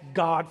to ask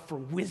God for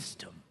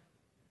wisdom.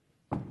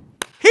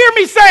 Hear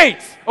me,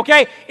 saints,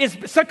 okay?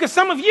 Because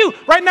some of you,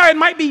 right now, it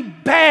might be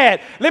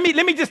bad. Let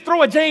me just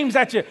throw a James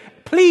at you.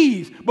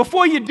 Please,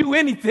 before you do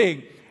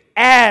anything,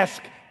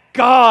 ask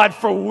God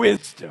for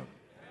wisdom.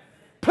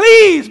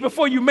 Please,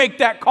 before you make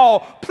that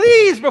call.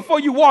 Please, before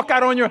you walk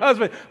out on your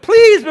husband.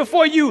 Please,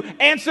 before you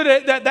answer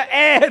the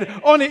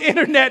ad on the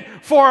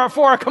internet for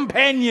a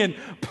companion.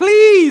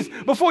 Please,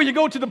 before you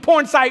go to the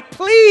porn site.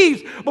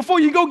 Please, before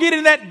you go get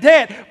in that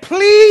debt.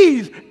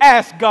 Please,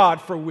 ask God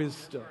for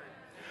wisdom.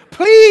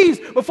 Please,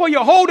 before you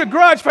hold a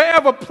grudge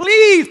forever.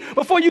 Please,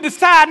 before you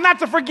decide not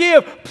to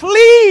forgive.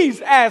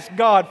 Please, ask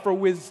God for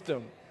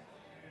wisdom.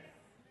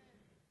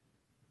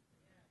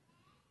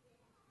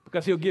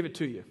 Because He'll give it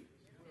to you.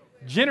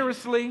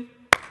 Generously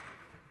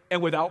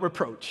and without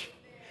reproach.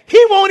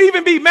 He won't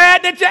even be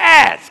mad that you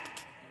asked.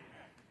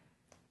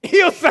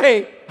 He'll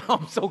say,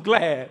 I'm so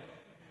glad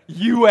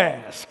you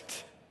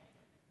asked.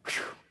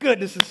 Whew, good,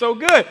 this is so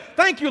good.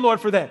 Thank you, Lord,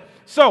 for that.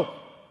 So,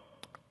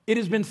 it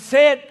has been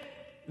said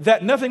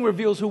that nothing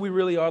reveals who we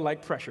really are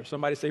like pressure.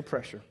 Somebody say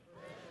pressure.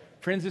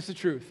 Friends, it's the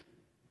truth.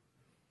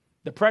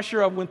 The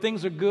pressure of when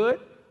things are good.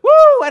 Woo,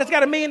 I just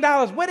got $1 million.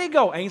 Where'd they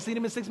go? I ain't seen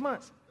them in 6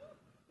 months.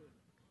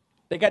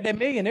 They got that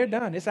million, they're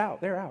done. It's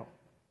out, they're out.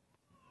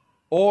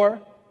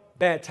 Or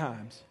bad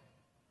times.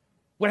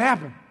 What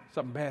happened?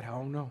 Something bad, I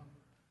don't know.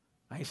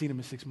 I ain't seen them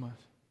in 6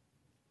 months.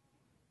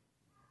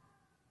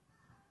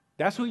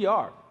 That's who you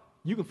are.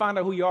 You can find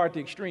out who you are at the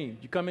extreme.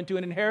 You come into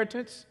an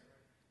inheritance.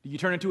 Do you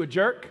turn into a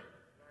jerk?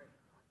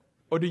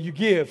 Or do you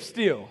give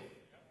still?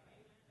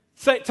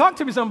 Say, talk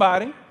to me,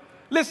 somebody.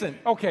 Listen,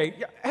 okay.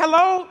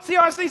 Hello,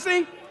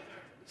 CRCC?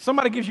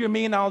 Somebody gives you $1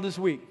 million this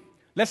week.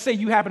 Let's say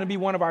you happen to be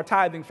one of our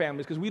tithing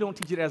families, because we don't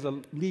teach it as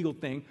a legal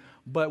thing,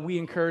 but we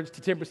encourage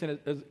to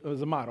 10%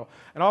 as a model.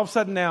 And all of a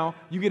sudden now,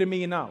 you get $1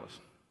 million.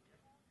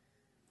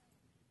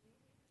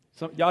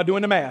 So y'all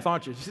doing the math,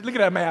 aren't you? Look at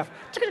that math.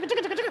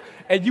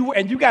 And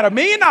you got $1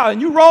 million,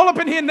 and you roll up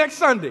in here next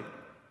Sunday.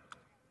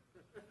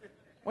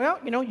 Well,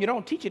 you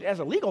don't teach it as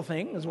a legal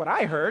thing, is what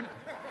I heard.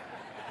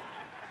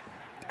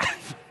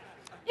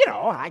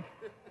 I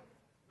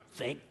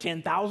think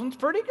 10,000's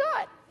pretty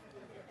good.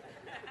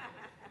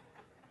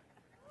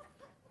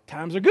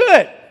 Times are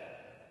good.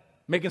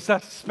 Making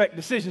suspect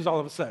decisions all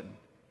of a sudden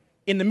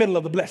in the middle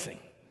of the blessing.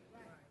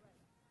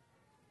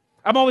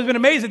 I've always been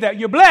amazed at that.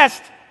 You're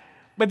blessed,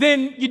 but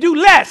then you do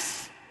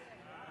less.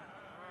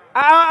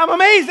 I'm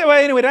amazed. Well,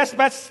 anyway,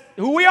 that's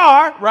who we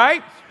are,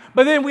 right?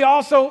 But then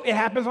it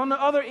happens on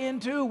the other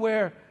end too,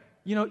 where,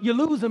 you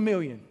lose $1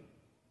 million.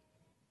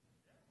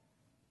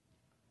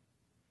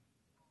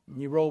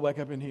 And you roll back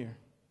up in here.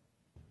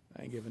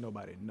 I ain't giving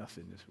nobody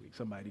nothing this week.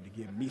 Somebody to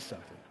give me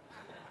something.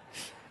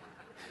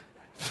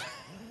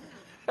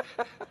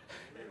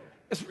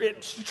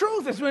 It's the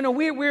truth.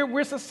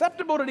 We're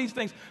susceptible to these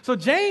things. So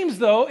James,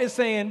 though, is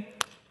saying,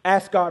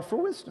 ask God for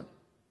wisdom.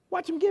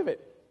 Watch him give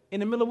it.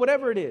 In the middle of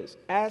whatever it is,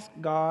 ask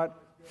God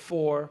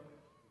for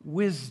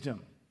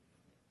wisdom.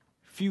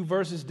 A few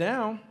verses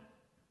down,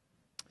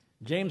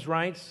 James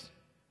writes,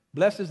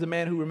 blessed is the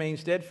man who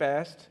remains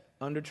steadfast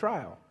under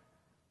trial.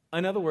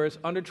 In other words,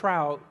 under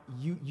trial,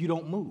 you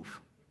don't move.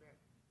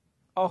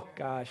 Oh,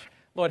 gosh.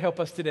 Lord,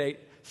 help us today.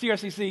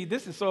 CRCC,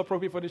 this is so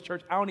appropriate for this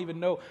church. I don't even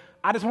know.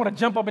 I just want to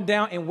jump up and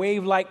down and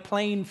wave like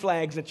plane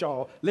flags at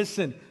y'all.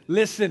 Listen,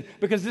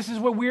 because this is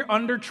where we're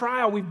under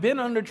trial. We've been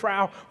under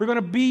trial. We're going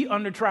to be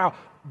under trial.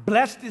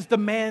 Blessed is the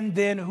man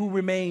then who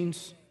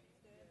remains.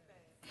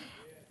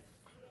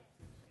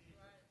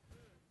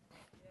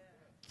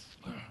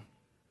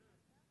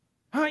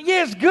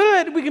 Yeah, it's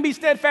good. We can be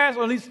steadfast,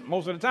 or at least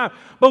most of the time.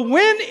 But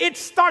when it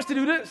starts to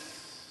do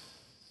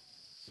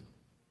this,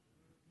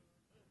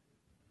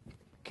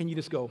 can you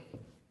just go?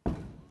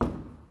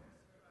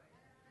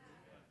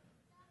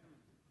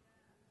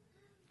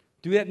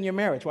 Do that in your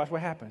marriage. Watch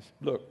what happens.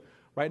 Look,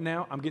 right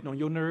now, I'm getting on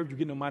your nerves. You're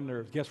getting on my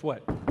nerves. Guess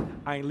what?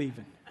 I ain't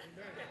leaving.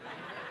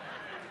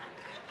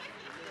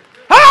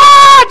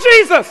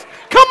 Jesus!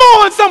 Come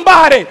on,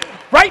 somebody!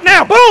 Right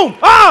now, boom!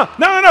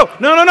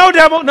 No,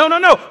 devil.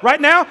 No. Right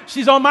now,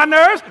 she's on my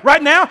nerves.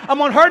 Right now,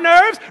 I'm on her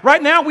nerves.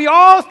 Right now, we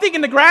all thinking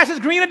the grass is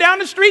greener down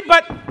the street,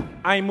 but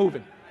I ain't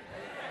moving.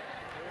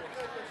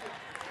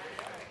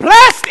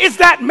 Blessed is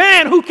that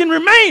man who can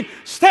remain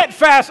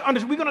steadfast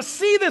under. We're going to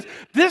see this.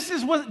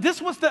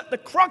 This was the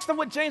crux of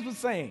what James was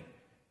saying.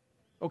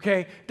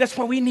 Okay? That's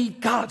why we need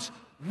God's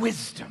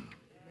wisdom.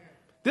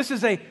 This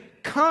is a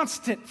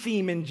constant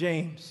theme in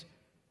James.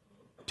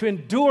 To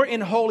endure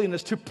in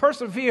holiness, to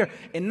persevere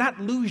and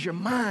not lose your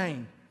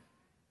mind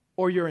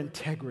or your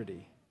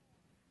integrity.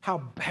 How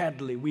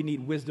badly we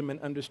need wisdom and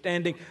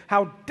understanding.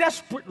 How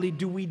desperately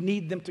do we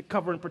need them to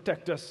cover and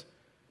protect us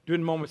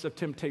during moments of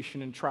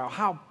temptation and trial.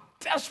 How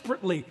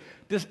desperately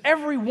does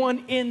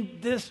everyone in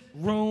this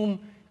room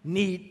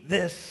need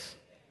this?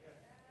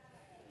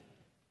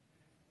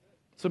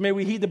 So may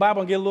we heed the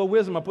Bible and get a little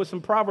wisdom. I put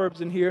some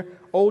Proverbs in here,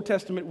 Old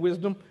Testament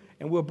wisdom,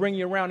 and we'll bring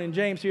you around in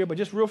James here, but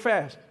just real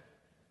fast.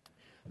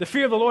 The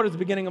fear of the Lord is the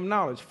beginning of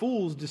knowledge.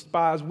 Fools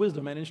despise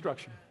wisdom and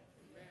instruction.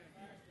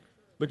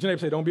 But your neighbor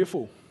say, don't be a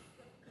fool.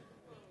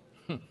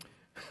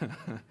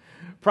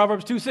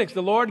 Proverbs 2:6,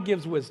 the Lord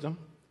gives wisdom.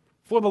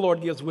 For the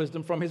Lord gives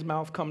wisdom. From his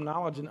mouth come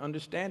knowledge and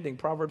understanding.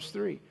 Proverbs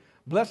 3,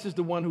 blessed is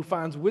the one who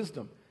finds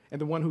wisdom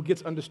and the one who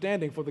gets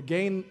understanding. For the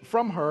gain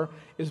from her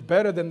is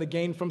better than the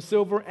gain from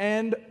silver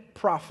and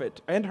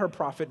her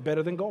profit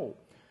better than gold.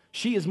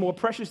 She is more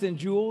precious than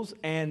jewels,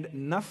 and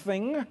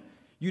nothing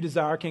you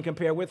desire can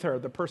compare with her.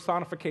 The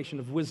personification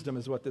of wisdom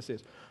is what this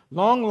is.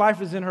 Long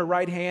life is in her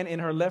right hand, in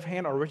her left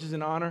hand are riches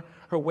and honor.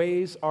 Her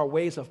ways are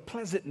ways of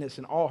pleasantness,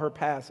 and all her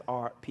paths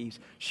are peace.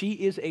 She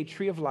is a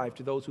tree of life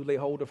to those who lay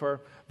hold of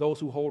her. Those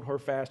who hold her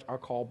fast are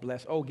called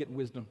blessed. Oh, get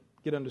wisdom.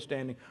 Get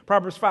understanding.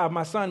 Proverbs 5,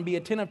 my son, be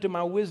attentive to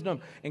my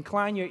wisdom.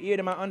 Incline your ear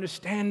to my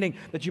understanding,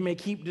 that you may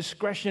keep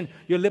discretion.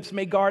 Your lips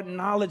may guard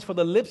knowledge, for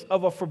the lips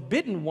of a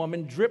forbidden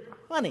woman drip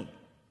honey,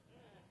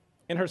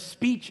 and her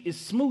speech is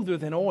smoother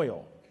than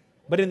oil.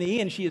 But in the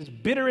end, she is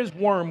bitter as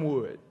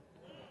wormwood,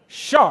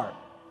 sharp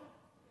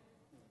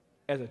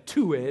as a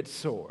two-edged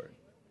sword.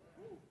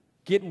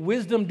 Get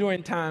wisdom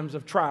during times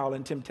of trial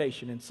and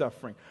temptation and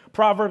suffering.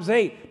 Proverbs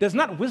 8, does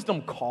not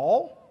wisdom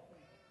call?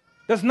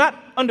 Does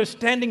not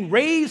understanding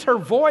raise her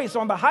voice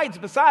on the heights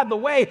beside the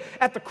way?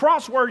 At the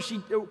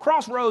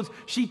crossroads,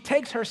 she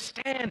takes her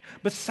stand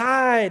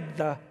beside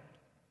the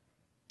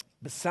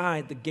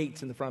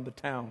gates in the front of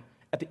the town.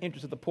 At the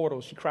entrance of the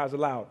portals, she cries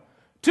aloud,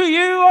 to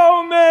you,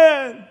 O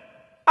men,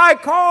 I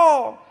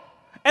call,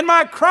 and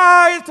my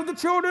cry is to the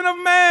children of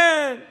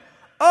man.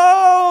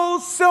 O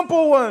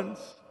simple ones,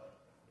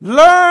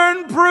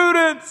 learn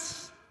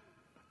prudence.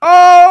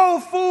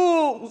 O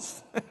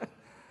fools,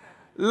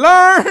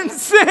 learn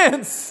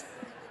sense.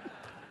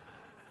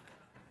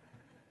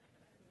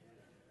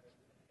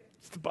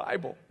 It's the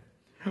Bible.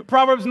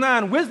 Proverbs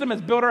 9, wisdom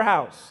has built her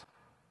house.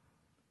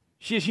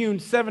 She has hewn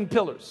 7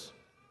 pillars.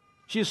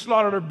 She has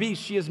slaughtered her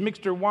beasts. She has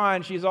mixed her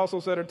wine. She has also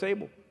set her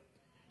table.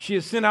 She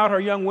has sent out her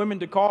young women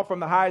to call from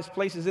the highest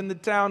places in the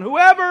town,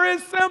 whoever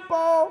is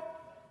simple,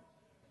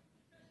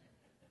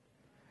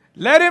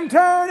 let him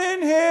turn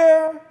in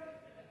here.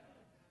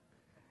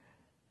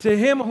 To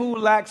him who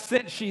lacks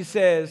sense, she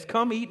says,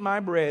 come eat my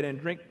bread and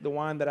drink the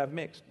wine that I've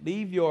mixed.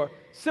 Leave your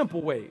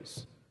simple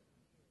ways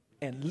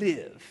and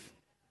live.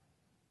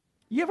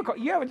 You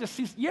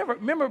ever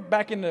remember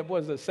back in the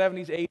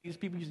 70s, 80s,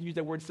 people used to use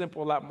that word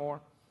simple a lot more?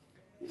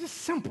 It's just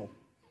simple.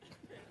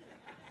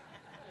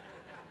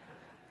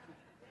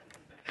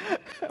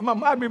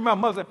 I remember my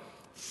mother said,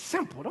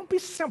 simple, don't be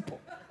simple.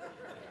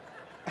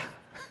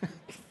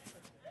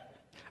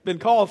 Been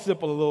called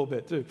simple a little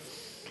bit too.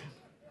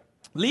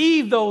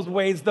 Leave those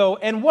ways though,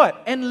 and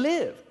what? And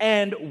live.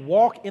 And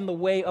walk in the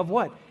way of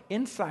what?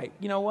 Insight.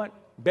 You know what?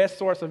 Best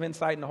source of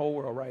insight in the whole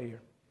world right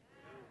here.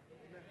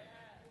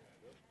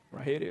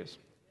 Right here it is.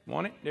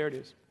 Want it? There it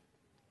is.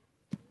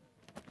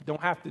 You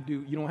don't have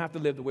to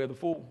live the way of the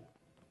fool,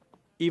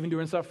 even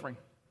during suffering.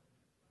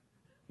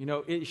 You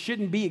know, it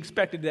shouldn't be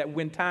expected that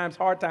when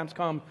hard times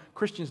come,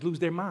 Christians lose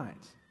their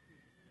minds.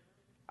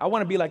 I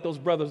want to be like those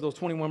brothers, those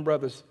 21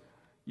 brothers,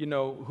 you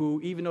know,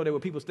 who, even though there were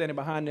people standing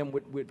behind them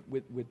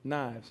with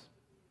knives,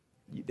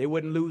 they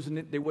wasn't losing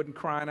it. They wasn't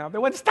crying out. They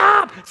wasn't,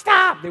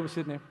 stop. They were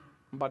sitting there,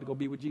 I'm about to go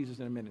be with Jesus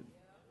in a minute.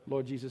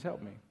 Lord Jesus,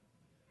 help me.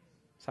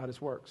 That's how this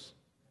works.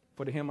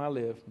 For to him I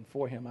live, and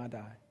for him I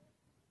die.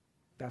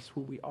 That's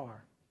who we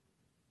are.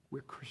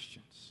 We're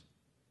Christians.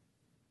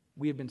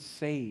 We have been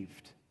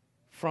saved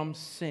from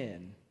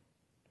sin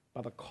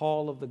by the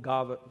call of the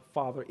God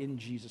Father in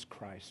Jesus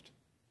Christ.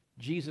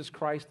 Jesus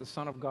Christ, the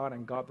Son of God,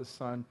 and God the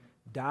Son,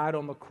 died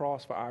on the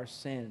cross for our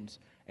sins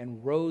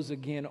and rose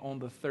again on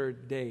the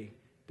third day,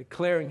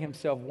 declaring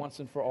himself once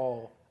and for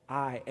all,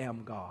 I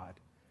am God.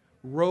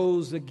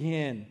 Rose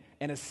again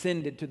and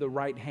ascended to the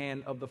right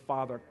hand of the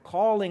Father,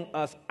 calling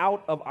us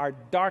out of our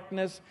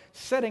darkness,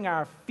 setting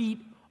our feet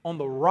on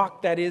the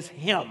rock that is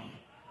him,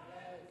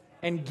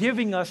 and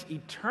giving us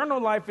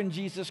eternal life in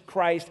Jesus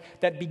Christ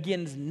that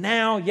begins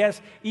now.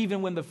 Yes,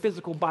 even when the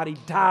physical body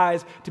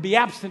dies, to be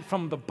absent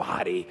from the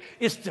body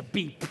is to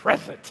be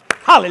present.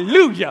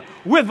 Hallelujah,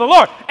 with the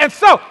Lord. And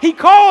so he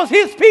calls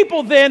his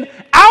people then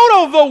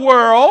out of the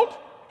world,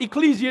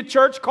 Ecclesia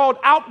Church called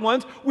out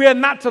ones. We are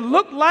not to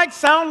look like,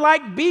 sound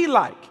like, be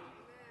like.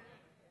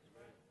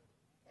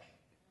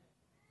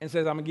 And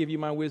says, I'm going to give you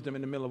my wisdom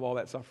in the middle of all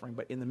that suffering.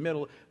 But in the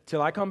middle,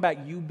 till I come back,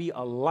 you be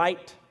a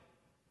light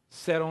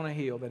set on a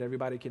hill that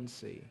everybody can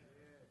see.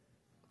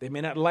 They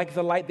may not like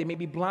the light. They may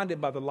be blinded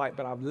by the light,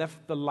 but I've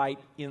left the light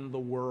in the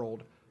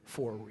world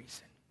for a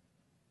reason.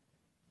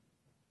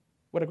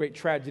 What a great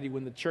tragedy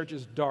when the church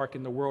is dark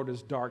and the world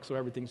is dark, so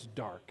everything's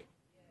dark.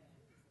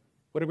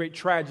 What a great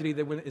tragedy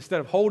that when instead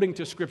of holding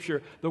to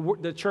Scripture,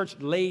 the church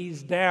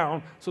lays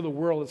down so the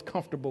world is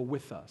comfortable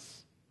with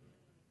us,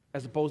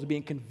 as opposed to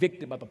being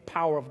convicted by the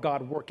power of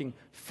God working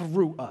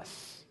through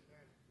us.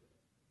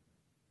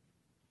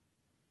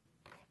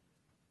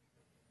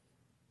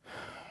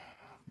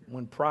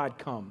 When pride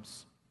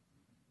comes,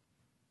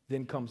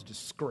 then comes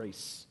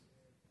disgrace.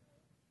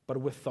 But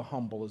with the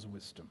humble is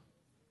wisdom.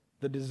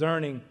 The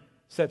discerning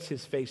sets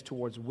his face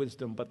towards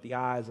wisdom, but the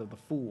eyes of the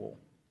fool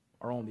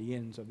are on the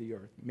ends of the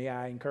earth. May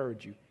I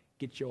encourage you,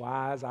 get your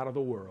eyes out of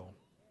the world.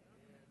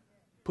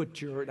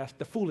 That's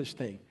the foolish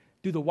thing.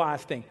 Do the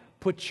wise thing.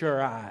 Put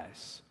your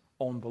eyes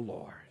on the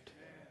Lord.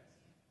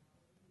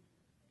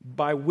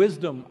 By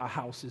wisdom, a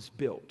house is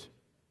built,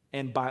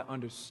 and by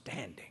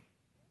understanding,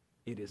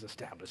 it is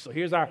established. So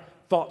here's our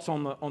thoughts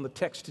on the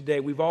text today.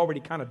 We've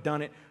already kind of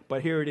done it,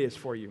 but here it is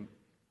for you.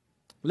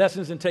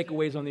 Lessons and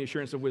takeaways on the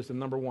assurance of wisdom.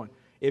 Number one,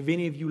 if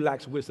any of you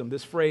lacks wisdom,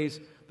 this phrase,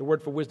 the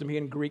word for wisdom here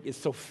in Greek is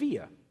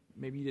Sophia.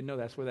 Maybe you didn't know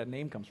that's where that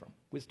name comes from,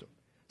 wisdom.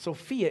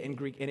 Sophia in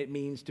Greek, and it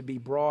means to be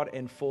broad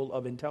and full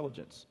of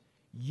intelligence.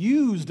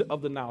 Used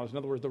of the knowledge, in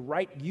other words, the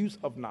right use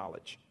of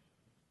knowledge.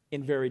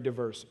 in very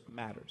diverse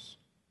matters.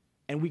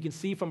 And we can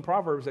see from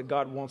Proverbs that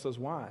God wants us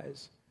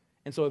wise.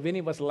 And so if any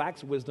of us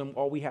lacks wisdom,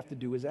 all we have to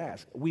do is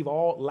ask. We've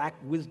all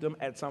lacked wisdom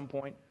at some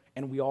point,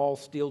 and we all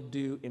still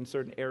do in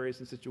certain areas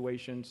and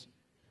situations.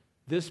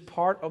 This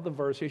part of the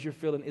verse, here's your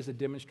feeling, is a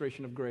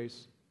demonstration of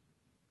grace.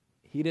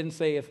 He didn't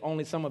say if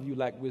only some of you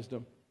lack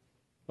wisdom.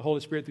 The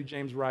Holy Spirit through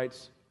James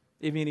writes,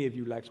 if any of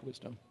you lacks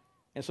wisdom.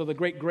 And so the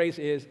great grace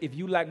is, if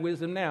you lack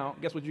wisdom now,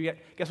 guess what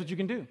you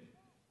can do?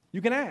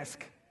 You can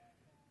ask.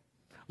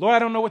 Lord, I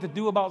don't know what to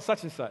do about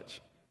such and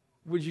such.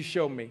 Would you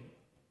show me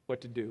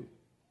what to do?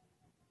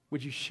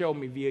 Would you show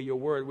me via your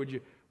word?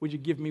 Would you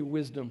give me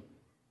wisdom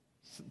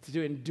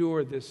to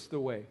endure this the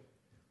way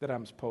that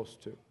I'm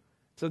supposed to?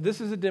 So this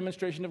is a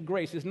demonstration of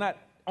grace. It's not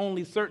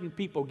only certain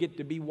people get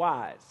to be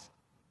wise.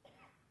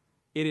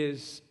 It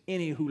is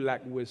any who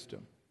lack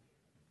wisdom.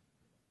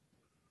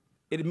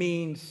 It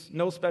means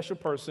no special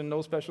person,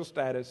 no special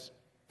status,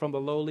 from the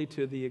lowly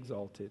to the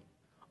exalted.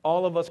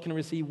 All of us can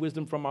receive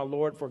wisdom from our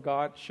Lord, for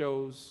God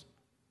shows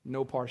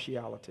no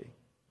partiality.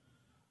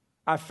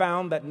 I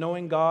found that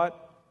knowing God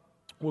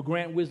will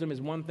grant wisdom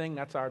is one thing.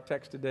 That's our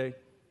text today.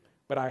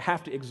 But I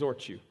have to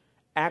exhort you.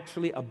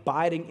 Actually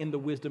abiding in the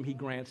wisdom he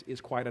grants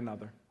is quite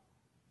another.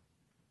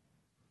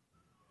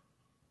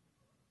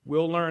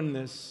 We'll learn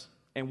this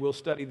and we'll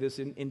study this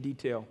in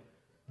detail.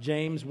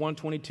 James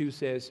 1:22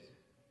 says,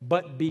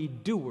 but be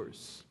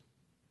doers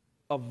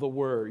of the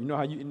word. You know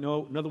how you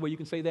know another way you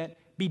can say that?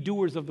 Be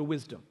doers of the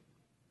wisdom.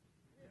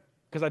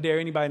 Because I dare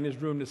anybody in this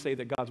room to say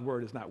that God's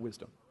word is not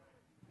wisdom.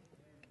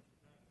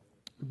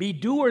 Be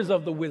doers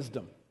of the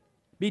wisdom.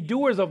 Be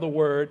doers of the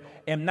word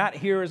and not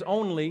hearers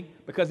only,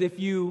 because if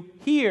you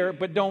hear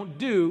but don't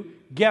do,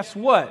 guess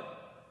what?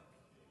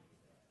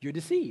 You're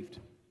deceived.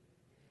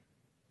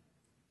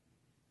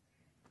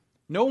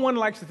 No one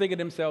likes to think of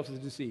themselves as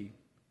deceived.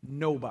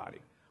 Nobody.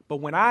 But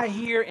when I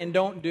hear and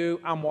don't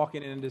do, I'm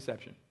walking in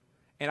deception.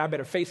 And I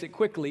better face it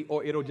quickly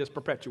or it'll just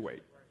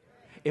perpetuate.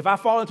 If I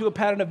fall into a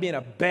pattern of being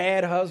a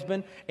bad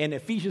husband and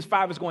Ephesians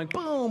 5 is going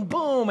boom,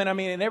 boom,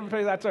 and every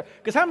place I turn,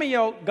 because how many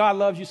of y'all, God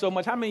loves you so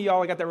much, how many of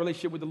y'all got that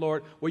relationship with the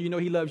Lord where you know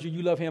he loves you,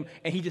 you love him,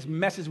 and he just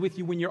messes with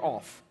you when you're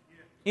off?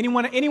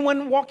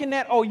 Anyone walk in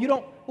that? Oh, you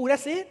don't, oh,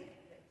 that's it?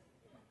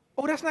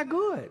 Oh, that's not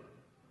good.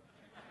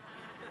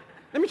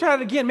 Let me try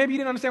it again. Maybe you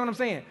didn't understand what I'm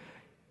saying.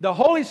 The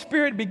Holy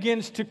Spirit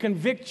begins to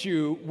convict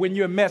you when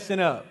you're messing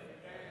up.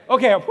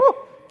 Okay, whew,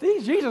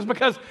 Jesus,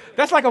 because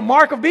that's like a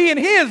mark of being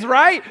his,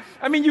 right?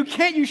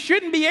 You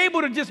shouldn't be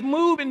able to just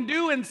move and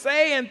do and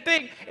say and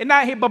think and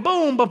not hit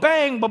ba-boom,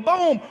 ba-bang,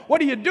 ba-boom.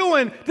 What are you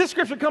doing? This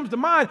scripture comes to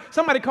mind.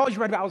 Somebody calls you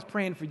right about, I was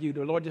praying for you.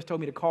 The Lord just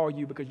told me to call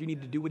you because you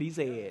need to do what he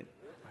said.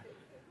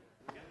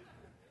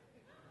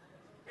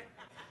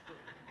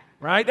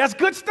 Right? That's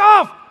good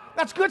stuff.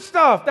 That's good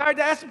stuff.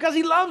 That's because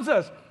he loves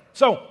us.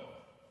 So,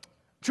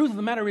 truth of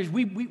the matter is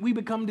we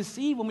become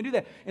deceived when we do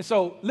that. And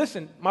so,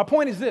 listen, my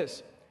point is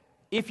this.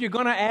 If you're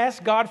going to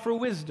ask God for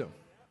wisdom,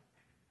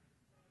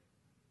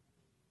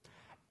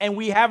 and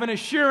we have an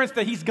assurance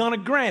that he's going to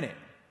grant it,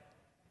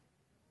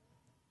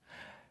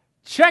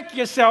 check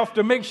yourself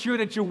to make sure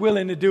that you're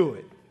willing to do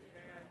it.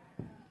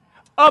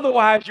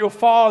 Otherwise, you'll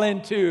fall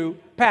into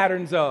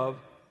patterns of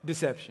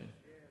deception.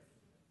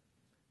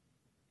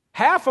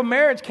 Half of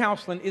marriage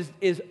counseling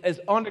is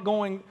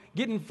undergoing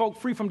getting folk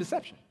free from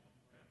deception.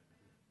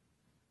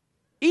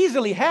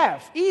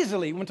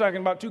 Easily when talking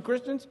about two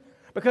Christians,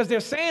 because they're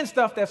saying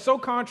stuff that's so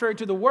contrary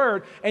to the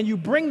word, and you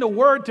bring the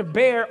word to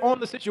bear on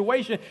the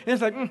situation, and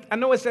it's like, I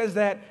know it says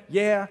that,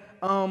 yeah,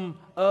 and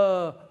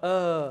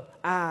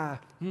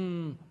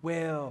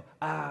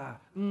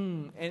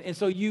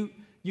so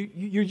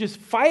you're just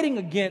fighting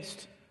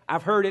against.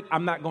 I've heard it,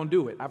 I'm not going to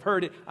do it. I've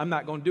heard it, I'm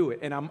not going to do it.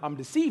 And I'm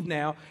deceived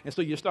now, and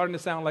so you're starting to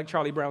sound like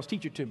Charlie Brown's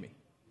teacher to me.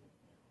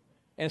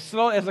 And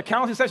so as the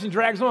counseling session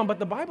drags on, but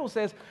the Bible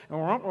says,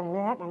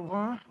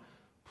 and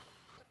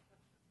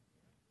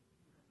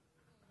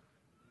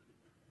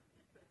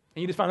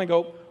you just finally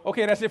go,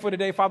 okay, that's it for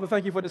today. Father,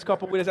 thank you for this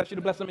couple. We just ask you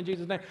to bless them in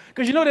Jesus' name.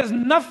 Because you know there's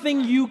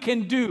nothing you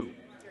can do.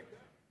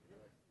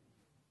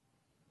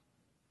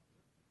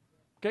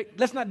 Okay,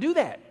 let's not do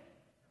that.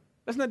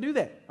 Let's not do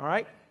that, all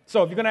right?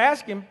 So if you're going to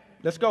ask him,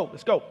 let's go.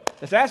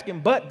 Let's ask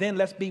him, but then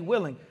let's be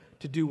willing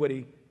to do what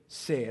he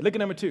said. Look at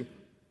number 2.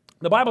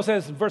 The Bible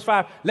says in verse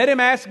 5, let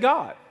him ask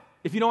God.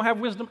 If you don't have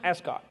wisdom,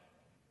 ask God.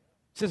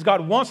 It says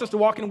God wants us to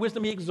walk in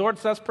wisdom. He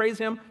exhorts us, praise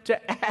him,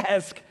 to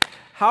ask.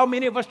 How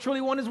many of us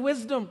truly want his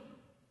wisdom?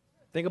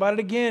 Think about it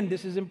again.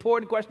 This is an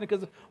important question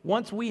because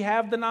once we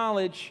have the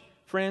knowledge,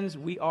 friends,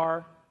 we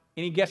are.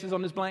 Any guesses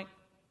on this blank?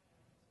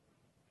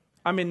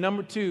 I'm in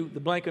number 2, the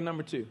blank of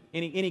number 2.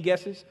 Any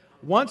guesses?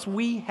 Once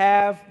we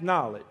have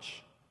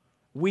knowledge,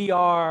 we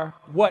are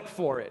what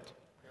for it?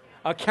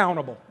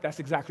 Accountable. That's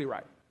exactly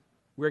right.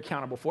 We're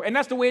accountable for it. And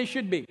that's the way it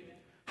should be.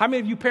 How many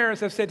of you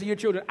parents have said to your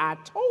children, I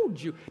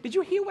told you. Did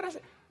you hear what I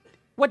said?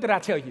 What did I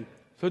tell you?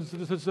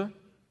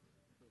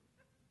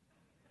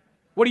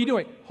 What are you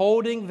doing?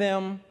 Holding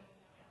them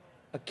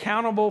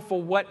accountable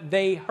for what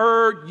they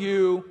heard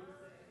you.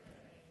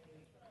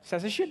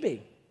 Says it should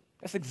be.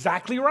 That's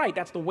exactly right.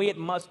 That's the way it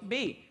must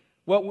be.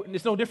 Well,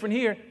 it's no different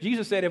here.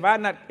 Jesus said, if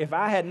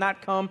I had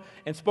not come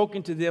and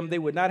spoken to them, they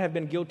would not have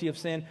been guilty of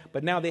sin,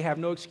 but now they have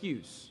no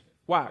excuse.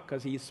 Why?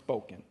 Because he's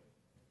spoken.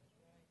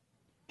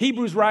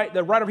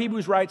 The writer of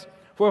Hebrews writes,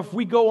 for if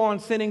we go on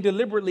sinning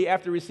deliberately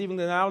after receiving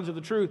the knowledge of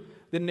the truth,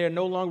 then there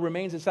no longer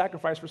remains a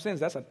sacrifice for sins.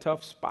 That's a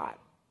tough spot.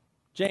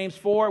 James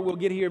 4, we'll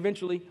get here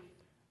eventually.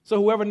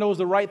 So whoever knows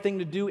the right thing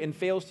to do and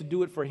fails to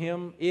do it, for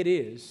him it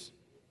is.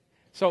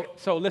 So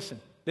listen,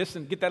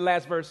 get that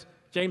last verse.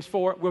 James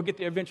 4, we'll get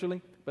there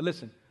eventually. But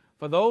listen,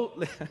 for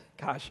those,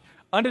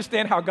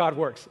 understand how God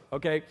works,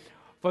 okay?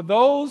 For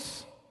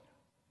those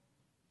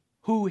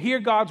who hear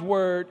God's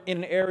word in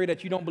an area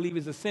that you don't believe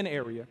is a sin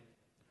area,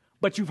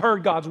 but you've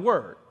heard God's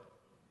word,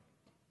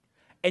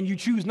 and you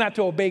choose not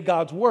to obey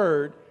God's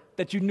word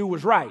that you knew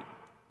was right,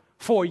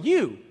 for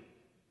you,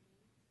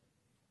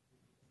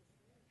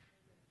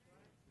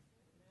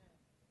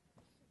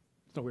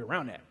 there's no way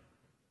around that.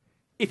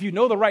 If you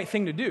know the right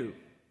thing to do,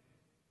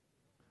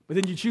 but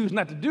then you choose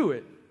not to do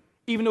it,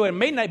 even though it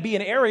may not be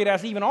an area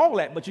that's even all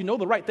that, but you know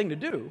the right thing to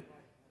do,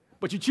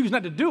 but you choose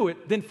not to do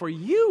it, then for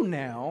you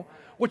now,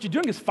 what you're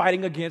doing is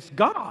fighting against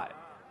God.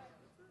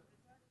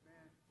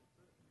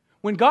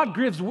 In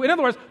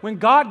other words, when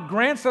God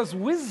grants us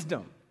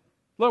wisdom,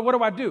 Lord, what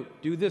do I do?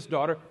 Do this,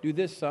 daughter. Do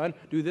this, son.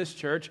 Do this,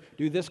 church.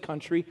 Do this,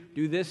 country.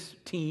 Do this,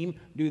 team.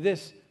 Do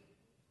this.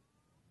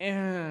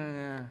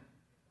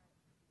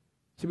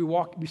 So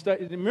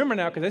remember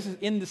now, because this is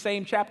in the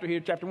same chapter here,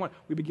 chapter 1,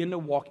 we begin to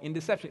walk in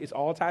deception. It's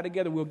all tied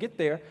together. We'll get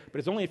there, but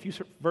it's only a few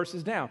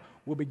verses down.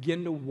 We'll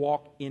begin to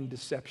walk in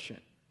deception.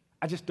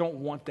 I just don't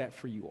want that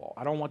for you all.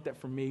 I don't want that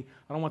for me.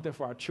 I don't want that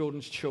for our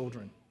children's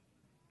children.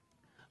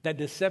 That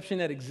deception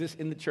that exists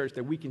in the church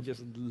that we can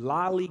just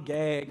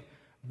lollygag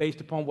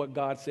based upon what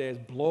God says,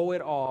 blow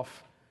it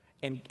off,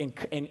 and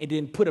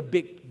then put a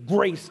big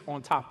grace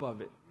on top of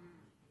it,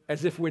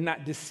 as if we're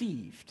not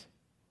deceived.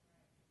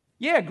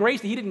 Yeah, grace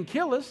that he didn't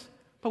kill us,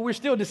 but we're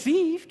still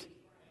deceived.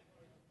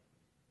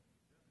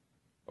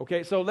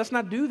 Okay, so let's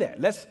not do that.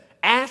 Let's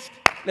ask,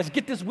 let's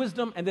get this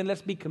wisdom, and then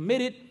let's be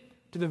committed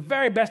to the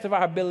very best of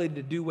our ability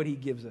to do what he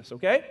gives us,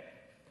 okay?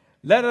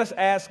 Let us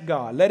ask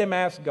God. Let him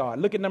ask God.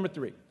 Look at number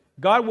 3.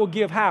 God will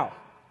give how?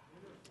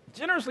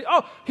 Generously.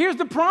 Oh, here's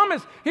the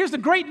promise. Here's the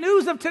great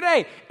news of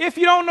today. If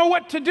you don't know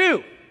what to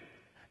do,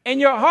 and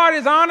your heart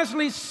is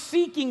honestly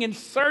seeking and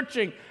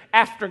searching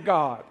after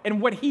God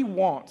and what he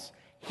wants,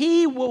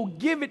 he will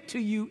give it to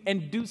you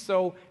and do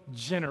so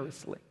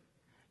generously.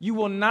 You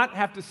will not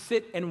have to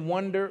sit and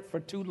wonder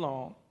for too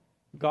long.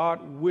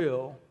 God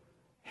will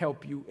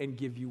help you and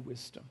give you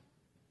wisdom,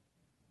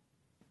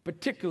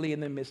 particularly in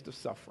the midst of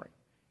suffering.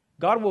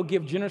 God will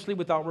give generously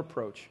without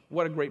reproach.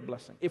 What a great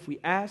blessing. If we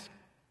ask,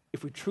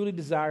 if we truly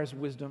desire his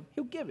wisdom,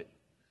 he'll give it,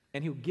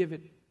 and he'll give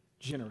it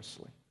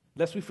generously.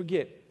 Lest we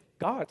forget,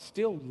 God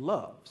still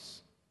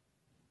loves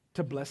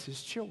to bless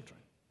his children.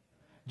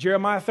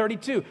 Jeremiah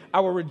 32, I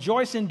will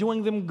rejoice in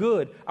doing them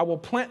good. I will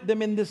plant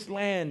them in this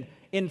land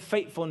in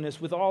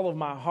faithfulness with all of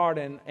my heart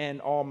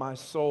and all my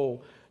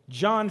soul.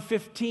 John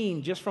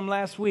 15, just from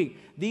last week,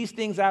 these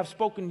things I've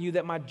spoken to you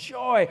that my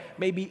joy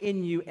may be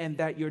in you and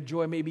that your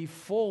joy may be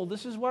full.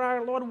 This is what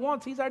our Lord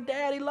wants. He's our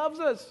dad. He loves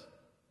us.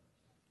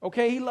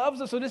 Okay, he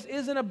loves us. So this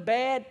isn't a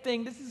bad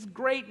thing. This is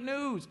great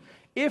news.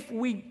 If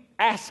we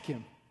ask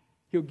him,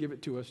 he'll give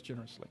it to us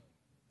generously.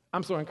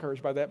 I'm so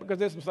encouraged by that because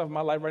there's some stuff in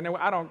my life right now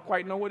where I don't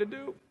quite know what to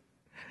do.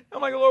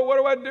 I'm like, Lord, what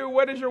do I do?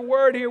 What is your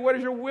word here? What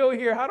is your will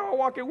here? How do I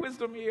walk in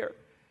wisdom here?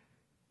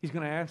 He's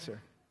going to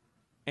answer.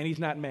 And he's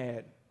not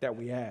mad that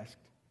we asked.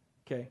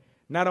 Okay?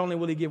 Not only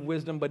will he give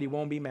wisdom, but he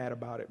won't be mad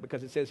about it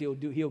because it says he'll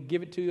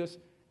give it to us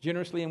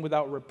generously and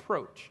without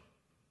reproach.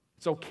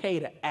 It's okay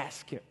to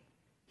ask him.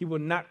 He will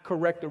not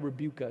correct or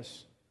rebuke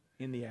us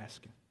in the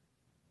asking.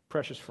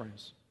 Precious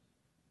friends,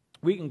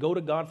 we can go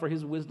to God for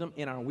his wisdom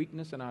in our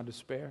weakness and our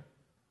despair,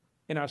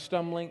 in our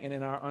stumbling and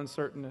in our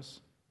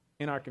uncertainness,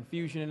 in our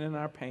confusion and in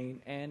our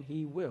pain, and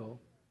he will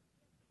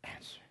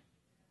answer.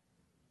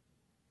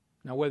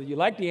 Now, whether you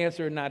like the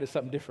answer or not is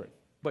something different,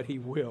 but he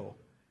will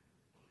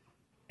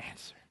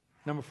answer.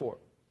 Number 4,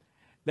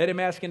 let him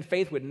ask in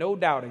faith with no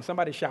doubting.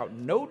 Somebody shout,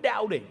 no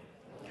doubting.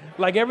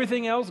 Like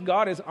everything else,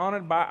 God is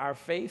honored by our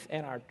faith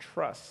and our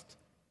trust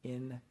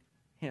in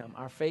him.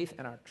 Our faith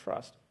and our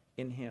trust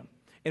in him.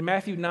 In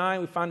Matthew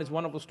 9, we find this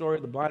wonderful story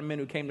of the blind men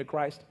who came to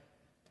Christ.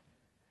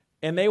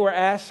 And they were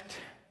asked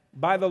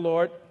by the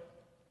Lord,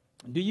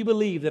 do you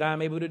believe that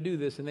I'm able to do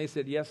this? And they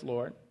said, yes,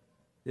 Lord.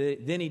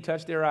 Then he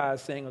touched their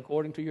eyes, saying,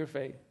 according to your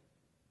faith,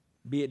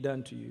 be it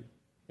done to you.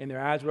 And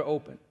their eyes were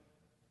open.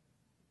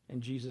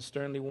 And Jesus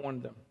sternly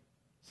warned them,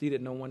 see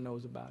that no one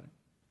knows about it.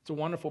 It's a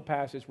wonderful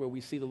passage where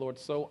we see the Lord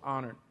so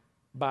honored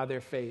by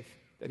their faith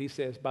that he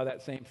says, by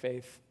that same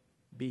faith,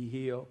 be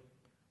healed.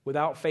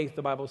 Without faith,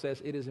 the Bible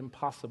says, it is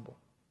impossible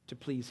to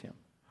please him.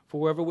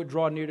 For whoever would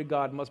draw near to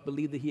God must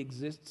believe that he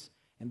exists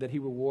and that he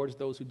rewards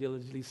those who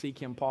diligently seek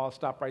him. Paul,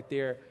 stop right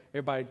there.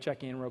 Everybody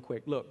check in real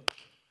quick. Look,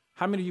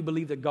 how many of you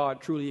believe that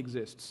God truly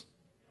exists?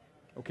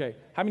 Okay.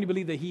 How many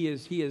believe that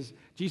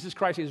Jesus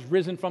Christ is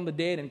risen from the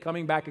dead and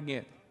coming back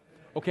again?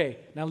 Okay.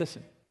 Now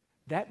listen.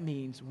 That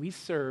means we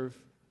serve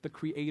the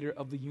creator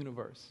of the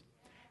universe.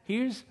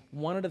 Here's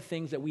one of the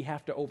things that we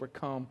have to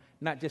overcome,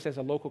 not just as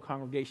a local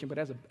congregation, but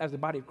as the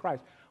body of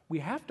Christ. We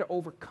have to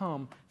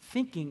overcome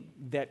thinking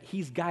that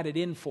he's got it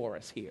in for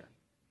us here.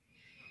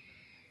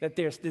 That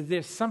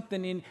there's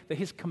something in, that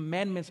his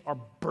commandments are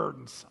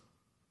burdensome.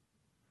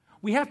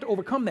 We have to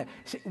overcome that.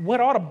 See, what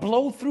ought to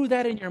blow through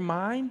that in your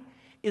mind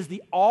is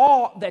the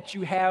awe that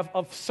you have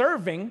of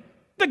serving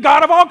the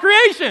God of all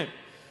creation.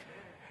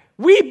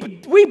 We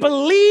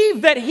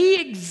believe that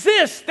he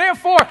exists.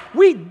 Therefore,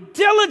 we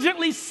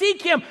diligently seek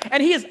him,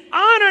 and he is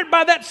honored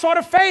by that sort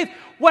of faith.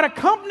 What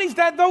accompanies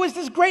that, though, is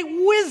this great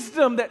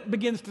wisdom that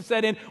begins to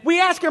set in.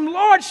 We ask him,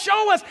 Lord,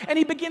 show us, and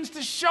he begins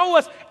to show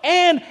us.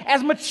 And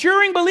as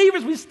maturing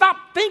believers, we stop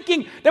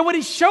thinking that what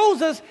he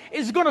shows us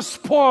is going to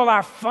spoil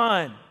our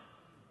fun.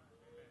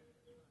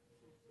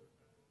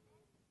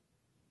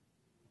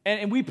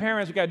 And we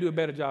parents, we got to do a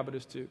better job of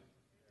this too.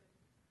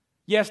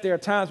 Yes, there are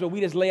times where we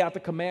just lay out the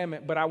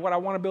commandment, but what I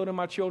want to build in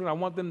my children, I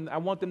want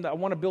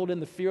to build in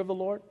the fear of the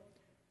Lord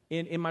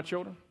in my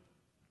children.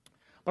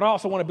 But I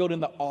also want to build in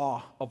the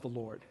awe of the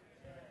Lord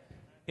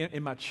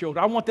in my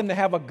children. I want them to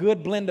have a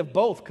good blend of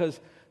both,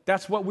 because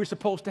that's what we're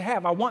supposed to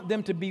have. I want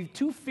them to be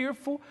too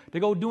fearful to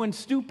go doing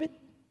stupid,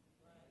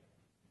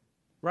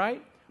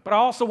 right? But I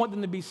also want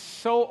them to be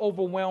so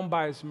overwhelmed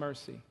by his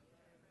mercy.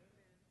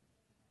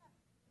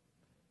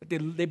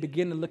 They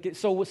begin to look at,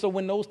 so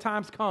when those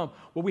times come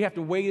where we have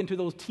to wade into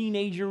those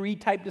teenager-y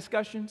type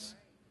discussions,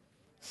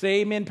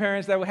 say amen,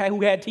 parents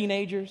who had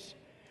teenagers.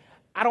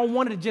 I don't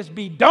want it to just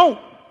be don't.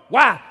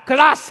 Why? Because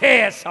I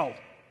said so.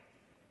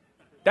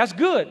 That's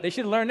good. They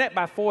should have learned that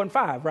by 4 and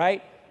 5,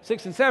 right?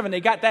 6 and 7,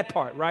 they got that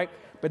part, right?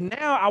 But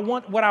now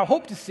what I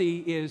hope to see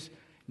is,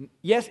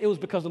 yes, it was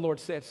because the Lord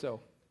said so.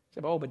 I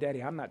said, oh, but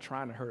Daddy, I'm not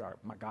trying to hurt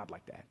my God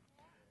like that,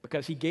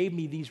 because he gave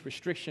me these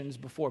restrictions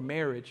before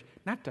marriage,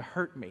 not to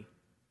hurt me.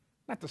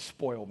 Not to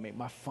spoil me,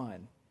 my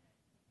fun.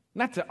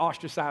 Not to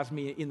ostracize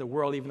me in the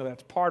world, even though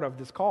that's part of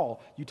this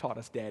call you taught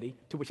us, Daddy.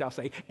 To which I'll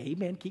say,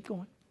 amen, keep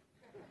going.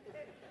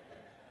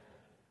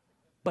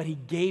 But he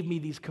gave me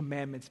these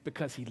commandments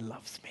because he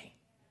loves me.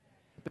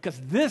 Because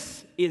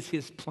this is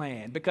his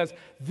plan. Because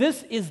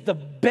this is the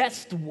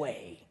best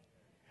way.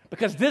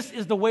 Because this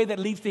is the way that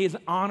leads to his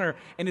honor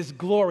and his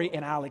glory,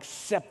 and I'll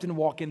accept and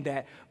walk in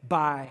that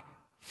by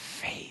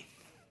faith.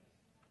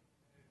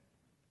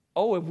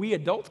 Oh, if we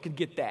adults could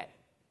get that.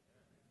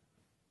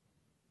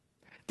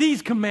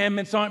 These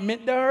commandments aren't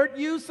meant to hurt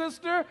you,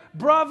 sister,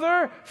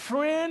 brother,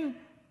 friend.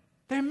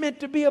 They're meant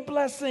to be a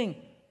blessing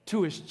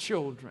to his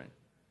children.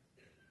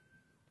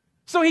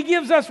 So he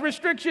gives us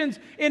restrictions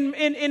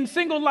in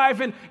single life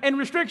and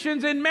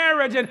restrictions in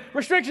marriage and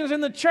restrictions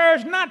in the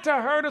church, not to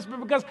hurt us, but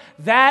because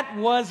that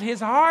was his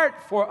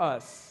heart for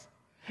us.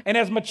 And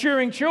as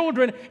maturing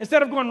children,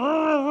 instead of going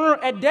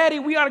at Daddy,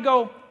 we ought to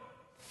go,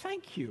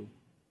 thank you.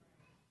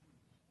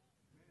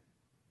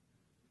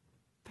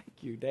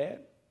 Thank you,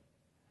 Dad.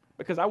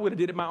 Because I would have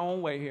did it my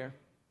own way here.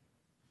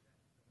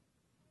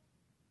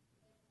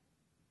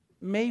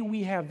 May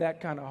we have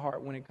that kind of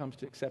heart when it comes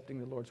to accepting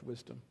the Lord's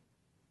wisdom.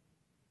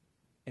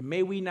 And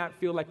may we not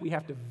feel like we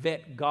have to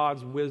vet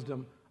God's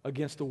wisdom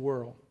against the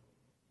world,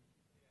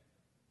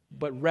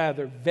 but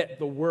rather vet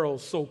the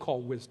world's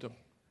so-called wisdom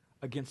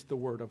against the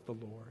word of the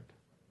Lord.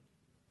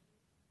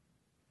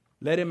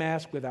 Let him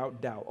ask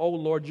without doubt. Oh,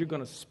 Lord, you're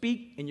going to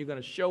speak and you're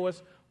going to show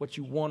us what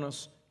you want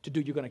us to do.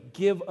 You're going to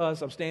give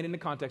us, I'm staying in the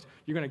context,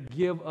 you're going to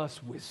give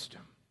us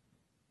wisdom.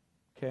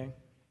 Okay?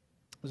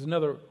 There's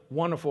another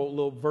wonderful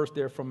little verse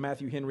there from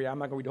Matthew Henry. I'm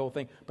not going to read the whole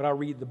thing, but I'll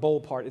read the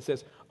bold part. It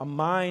says, a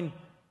mind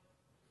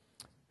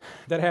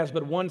that has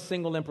but one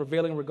single and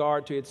prevailing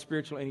regard to its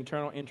spiritual and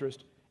eternal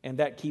interest, and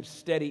that keeps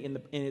steady in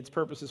its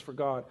purposes for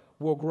God,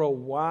 will grow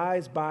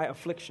wise by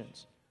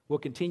afflictions, will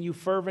continue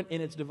fervent in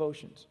its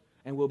devotions,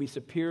 and will be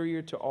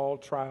superior to all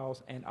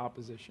trials and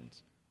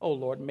oppositions. Oh,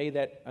 Lord, may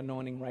that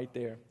anointing right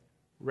there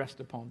rest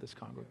upon this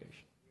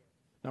congregation.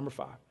 Number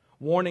 5,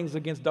 warnings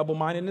against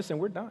double-mindedness, and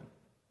we're done.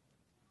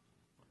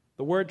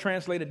 The word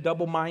translated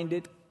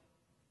double-minded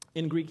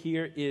in Greek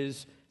here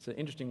it's an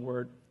interesting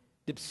word,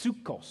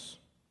 dipsukos.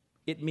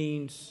 It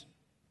means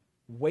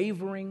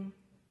wavering,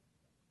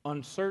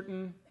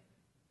 uncertain,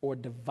 or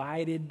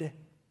divided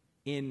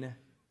in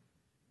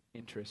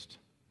interest.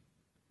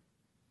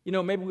 You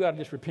know, maybe we ought to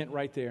just repent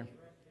right there.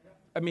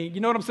 I mean, you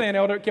know what I'm saying,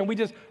 Elder? Can we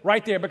just,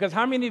 right there, because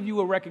how many of you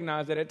will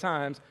recognize that at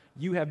times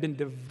you have been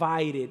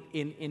divided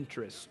in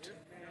interest?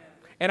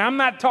 And I'm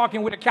not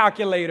talking with a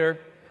calculator,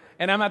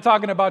 and I'm not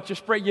talking about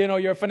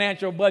your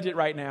financial budget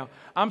right now.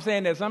 I'm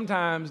saying that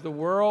sometimes the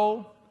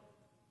world,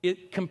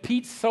 it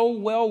competes so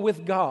well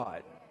with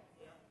God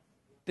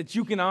that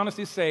you can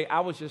honestly say,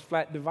 I was just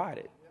flat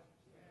divided.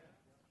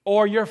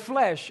 Or your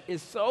flesh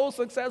is so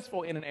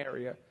successful in an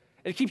area,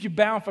 it keeps you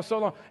bound for so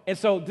long. And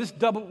so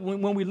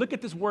when we look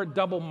at this word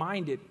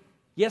double-minded,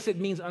 yes, it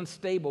means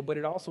unstable, but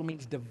it also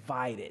means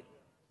divided.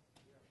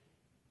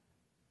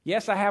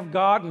 Yes, I have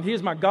God, and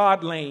here's my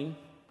God lane,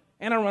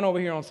 And I run over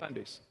here on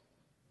Sundays.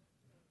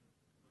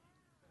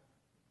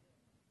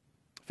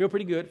 Feel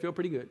pretty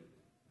good,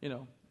 you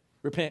know,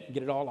 repent,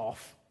 get it all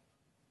off.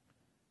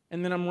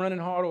 And then I'm running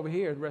hard over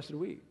here the rest of the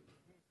week.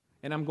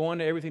 And I'm going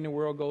to everything the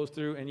world goes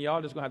through, and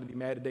y'all just going to have to be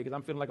mad today because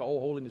I'm feeling like an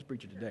old holiness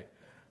preacher today.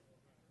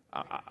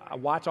 I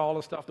watch all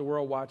the stuff the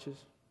world watches.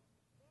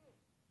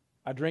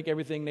 I drink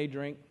everything they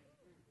drink,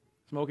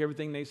 smoke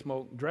everything they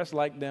smoke, dress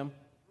like them.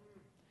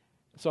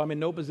 So I'm in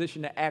no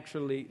position to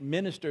actually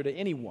minister to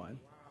anyone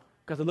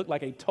because I look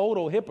like a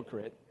total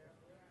hypocrite.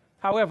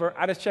 However,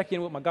 I just check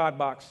in with my God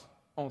box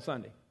on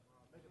Sunday.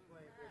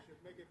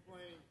 Make it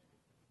plain.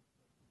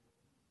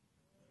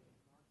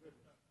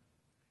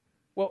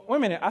 Well, wait a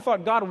minute. I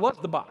thought God was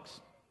the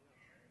box.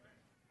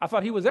 I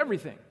thought he was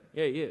everything.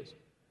 Yeah, he is.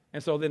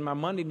 And so then my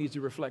Monday needs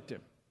to reflect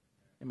him,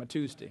 and my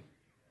Tuesday,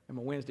 and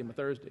my Wednesday, and my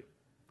Thursday.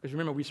 Because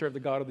remember, we serve the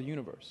God of the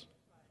universe.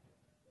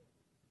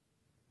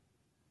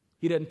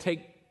 He doesn't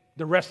take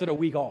the rest of the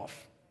week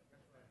off.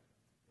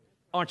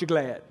 Aren't you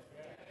glad?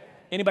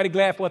 Anybody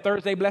glad for a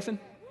Thursday blessing?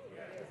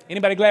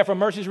 Anybody glad for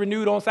mercies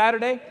renewed on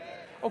Saturday?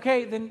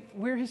 Okay, then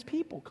we're his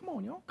people. Come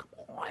on, y'all. Come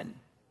on.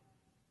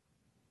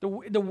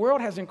 The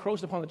world has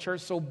encroached upon the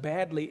church so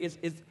badly. It's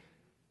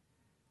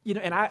you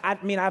know, and I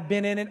mean, I've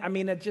been in it. I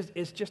mean,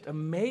 it's just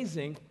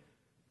amazing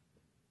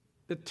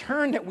the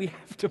turn that we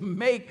have to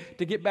make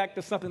to get back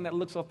to something that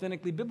looks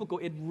authentically biblical.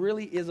 It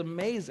really is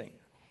amazing.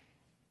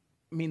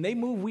 I mean, they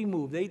move, we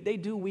move. They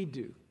do, we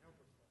do.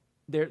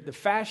 The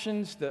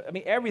fashions,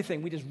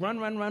 everything. We just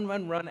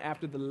run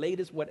after the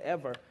latest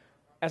whatever,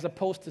 as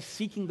opposed to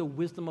seeking the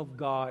wisdom of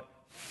God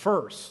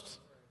first.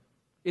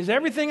 Is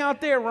everything out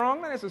there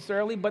wrong? Not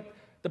necessarily, but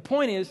the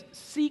point is,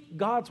 seek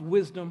God's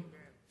wisdom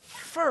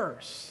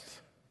first.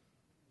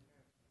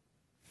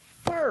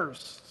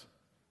 First.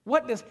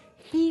 What does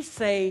he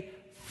say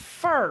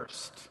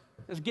first?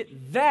 Let's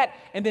get that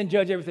and then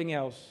judge everything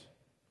else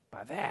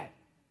by that.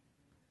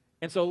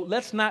 And so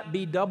let's not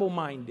be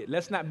double-minded.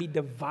 Let's not be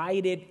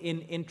divided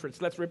in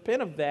interests. Let's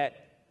repent of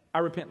that. I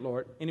repent,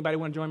 Lord. Anybody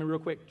want to join me real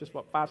quick? Just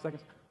about 5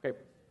 seconds? Okay,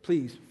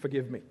 please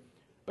forgive me.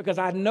 Because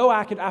I know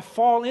I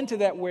fall into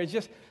that where it's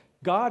just,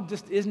 God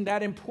just isn't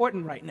that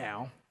important right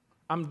now.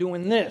 I'm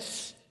doing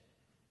this.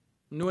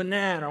 I'm doing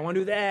that. Or I want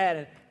to do that.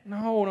 And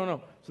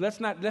no. So let's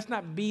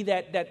not be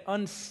that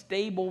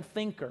unstable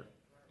thinker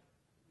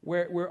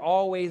where we're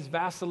always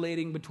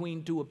vacillating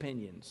between two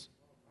opinions.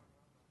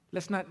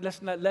 Let's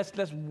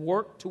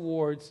work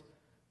towards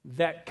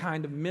that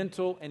kind of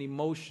mental and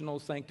emotional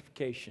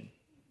sanctification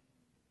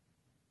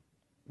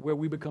where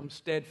we become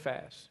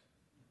steadfast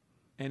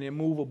and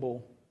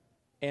immovable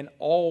and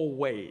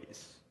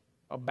always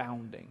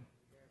abounding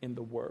in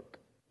the work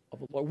of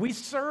the Lord. We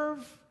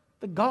serve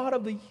the God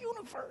of the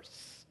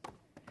universe.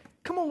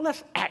 Come on,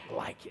 let's act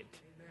like it.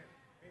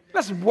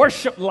 Let's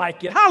worship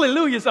like it.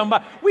 Hallelujah,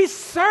 somebody. We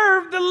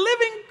serve the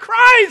living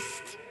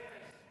Christ.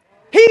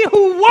 He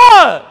who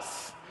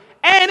was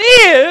and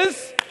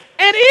is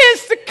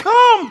to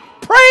come.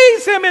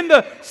 Praise him in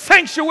the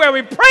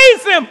sanctuary.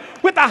 Praise him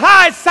with the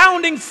high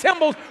sounding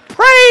cymbals.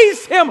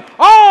 Praise him,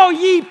 all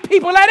ye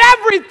people. Let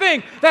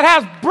everything that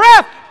has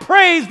breath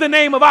praise the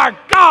name of our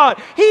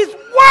God. He's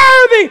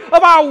worthy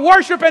of our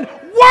worship and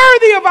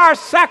worthy of our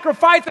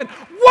sacrifice and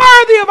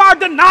worthy of our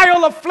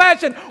denial of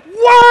flesh and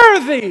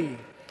worthy.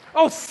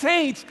 Oh,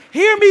 saints,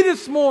 hear me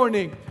this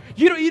morning.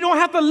 You don't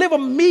have to live a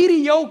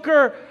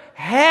mediocre,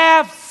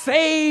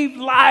 half-saved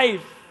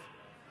life.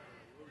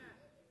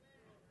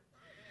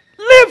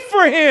 Live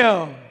for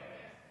him.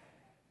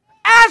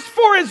 Ask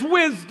for his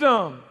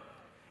wisdom.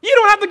 You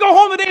don't have to go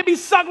home today and be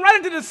sucked right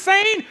into the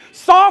same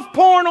soft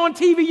porn on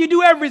TV you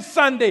do every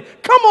Sunday.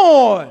 Come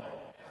on.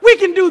 We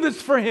can do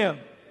this for him.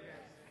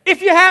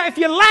 If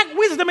you lack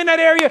wisdom in that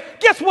area,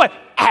 guess what?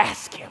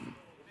 Ask him.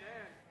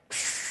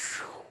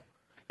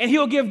 And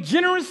he'll give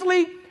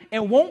generously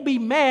and won't be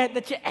mad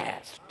that you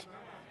asked.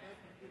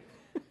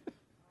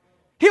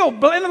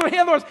 In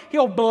other words,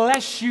 he'll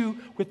bless you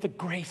with the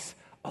grace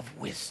of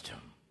wisdom.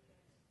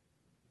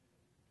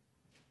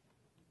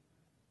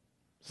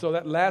 So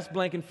that last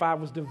blank in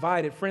 5 was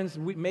divided. Friends,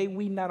 may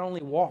we not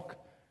only walk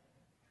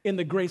in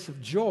the grace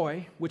of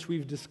joy, which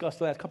we've discussed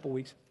the last couple of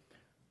weeks,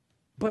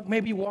 but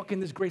maybe walk in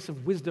this grace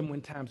of wisdom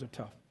when times are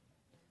tough.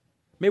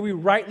 May we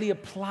rightly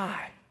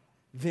apply,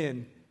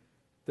 then,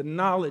 the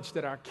knowledge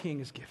that our King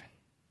has given,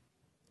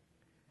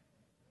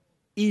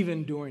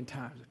 even during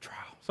times of trial.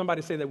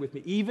 Somebody say that with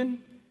me.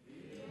 Even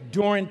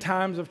during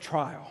times of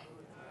trial.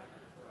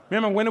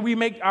 Remember, when do we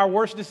make our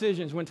worst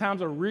decisions? When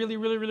times are really,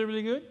 really, really,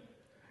 really good?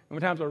 And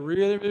when times are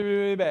really, really,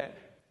 really bad?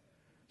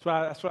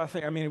 That's what I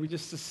think. I mean, we're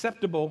just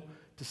susceptible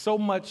to so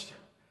much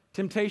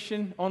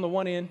temptation on the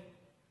one end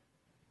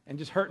and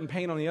just hurt and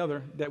pain on the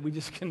other that we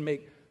just can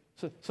make.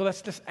 So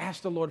let's just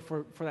ask the Lord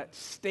for that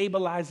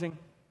stabilizing,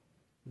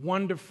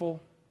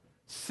 wonderful,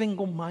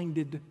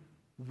 single-minded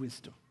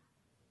wisdom.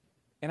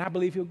 And I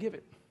believe he'll give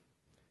it.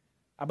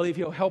 I believe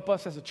he'll help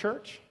us as a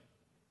church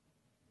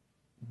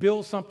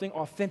build something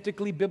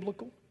authentically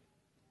biblical.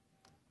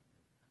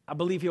 I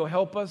believe he'll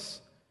help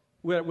us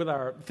with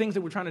our things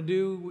that we're trying to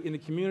do in the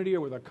community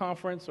or with our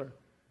conference or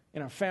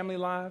in our family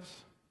lives.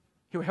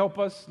 He'll help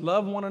us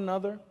love one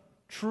another,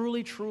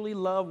 truly, truly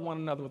love one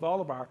another with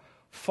all of our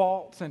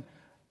faults. And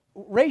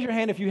raise your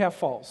hand if you have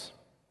faults.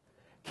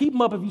 Keep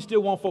them up if you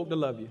still want folk to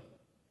love you.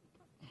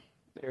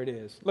 There it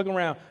is. Look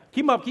around.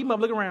 Keep them up,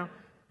 look around.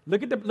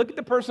 Look at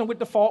the person with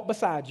the fault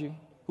beside you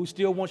who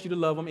still wants you to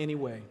love them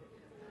anyway.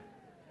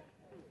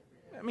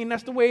 I mean,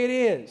 that's the way it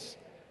is.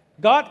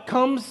 God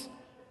comes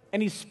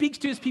and he speaks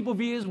to his people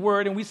via his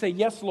word, and we say,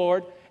 yes,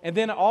 Lord. And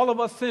then all of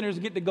us sinners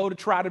get to go to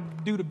try to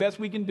do the best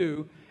we can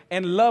do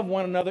and love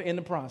one another in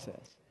the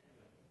process.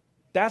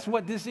 That's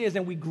what this is,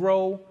 and we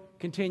grow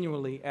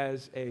continually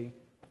as a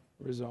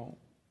result.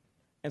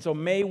 And so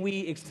may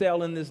we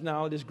excel in this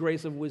knowledge, this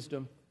grace of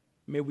wisdom.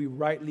 May we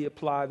rightly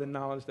apply the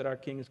knowledge that our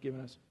King has given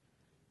us.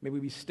 May we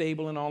be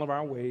stable in all of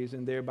our ways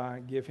and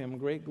thereby give him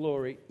great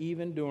glory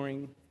even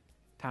during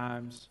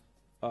times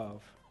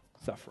of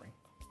suffering.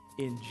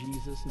 In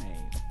Jesus'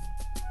 name.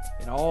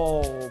 And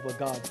all the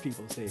God's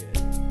people said,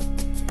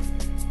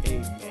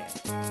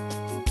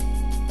 amen.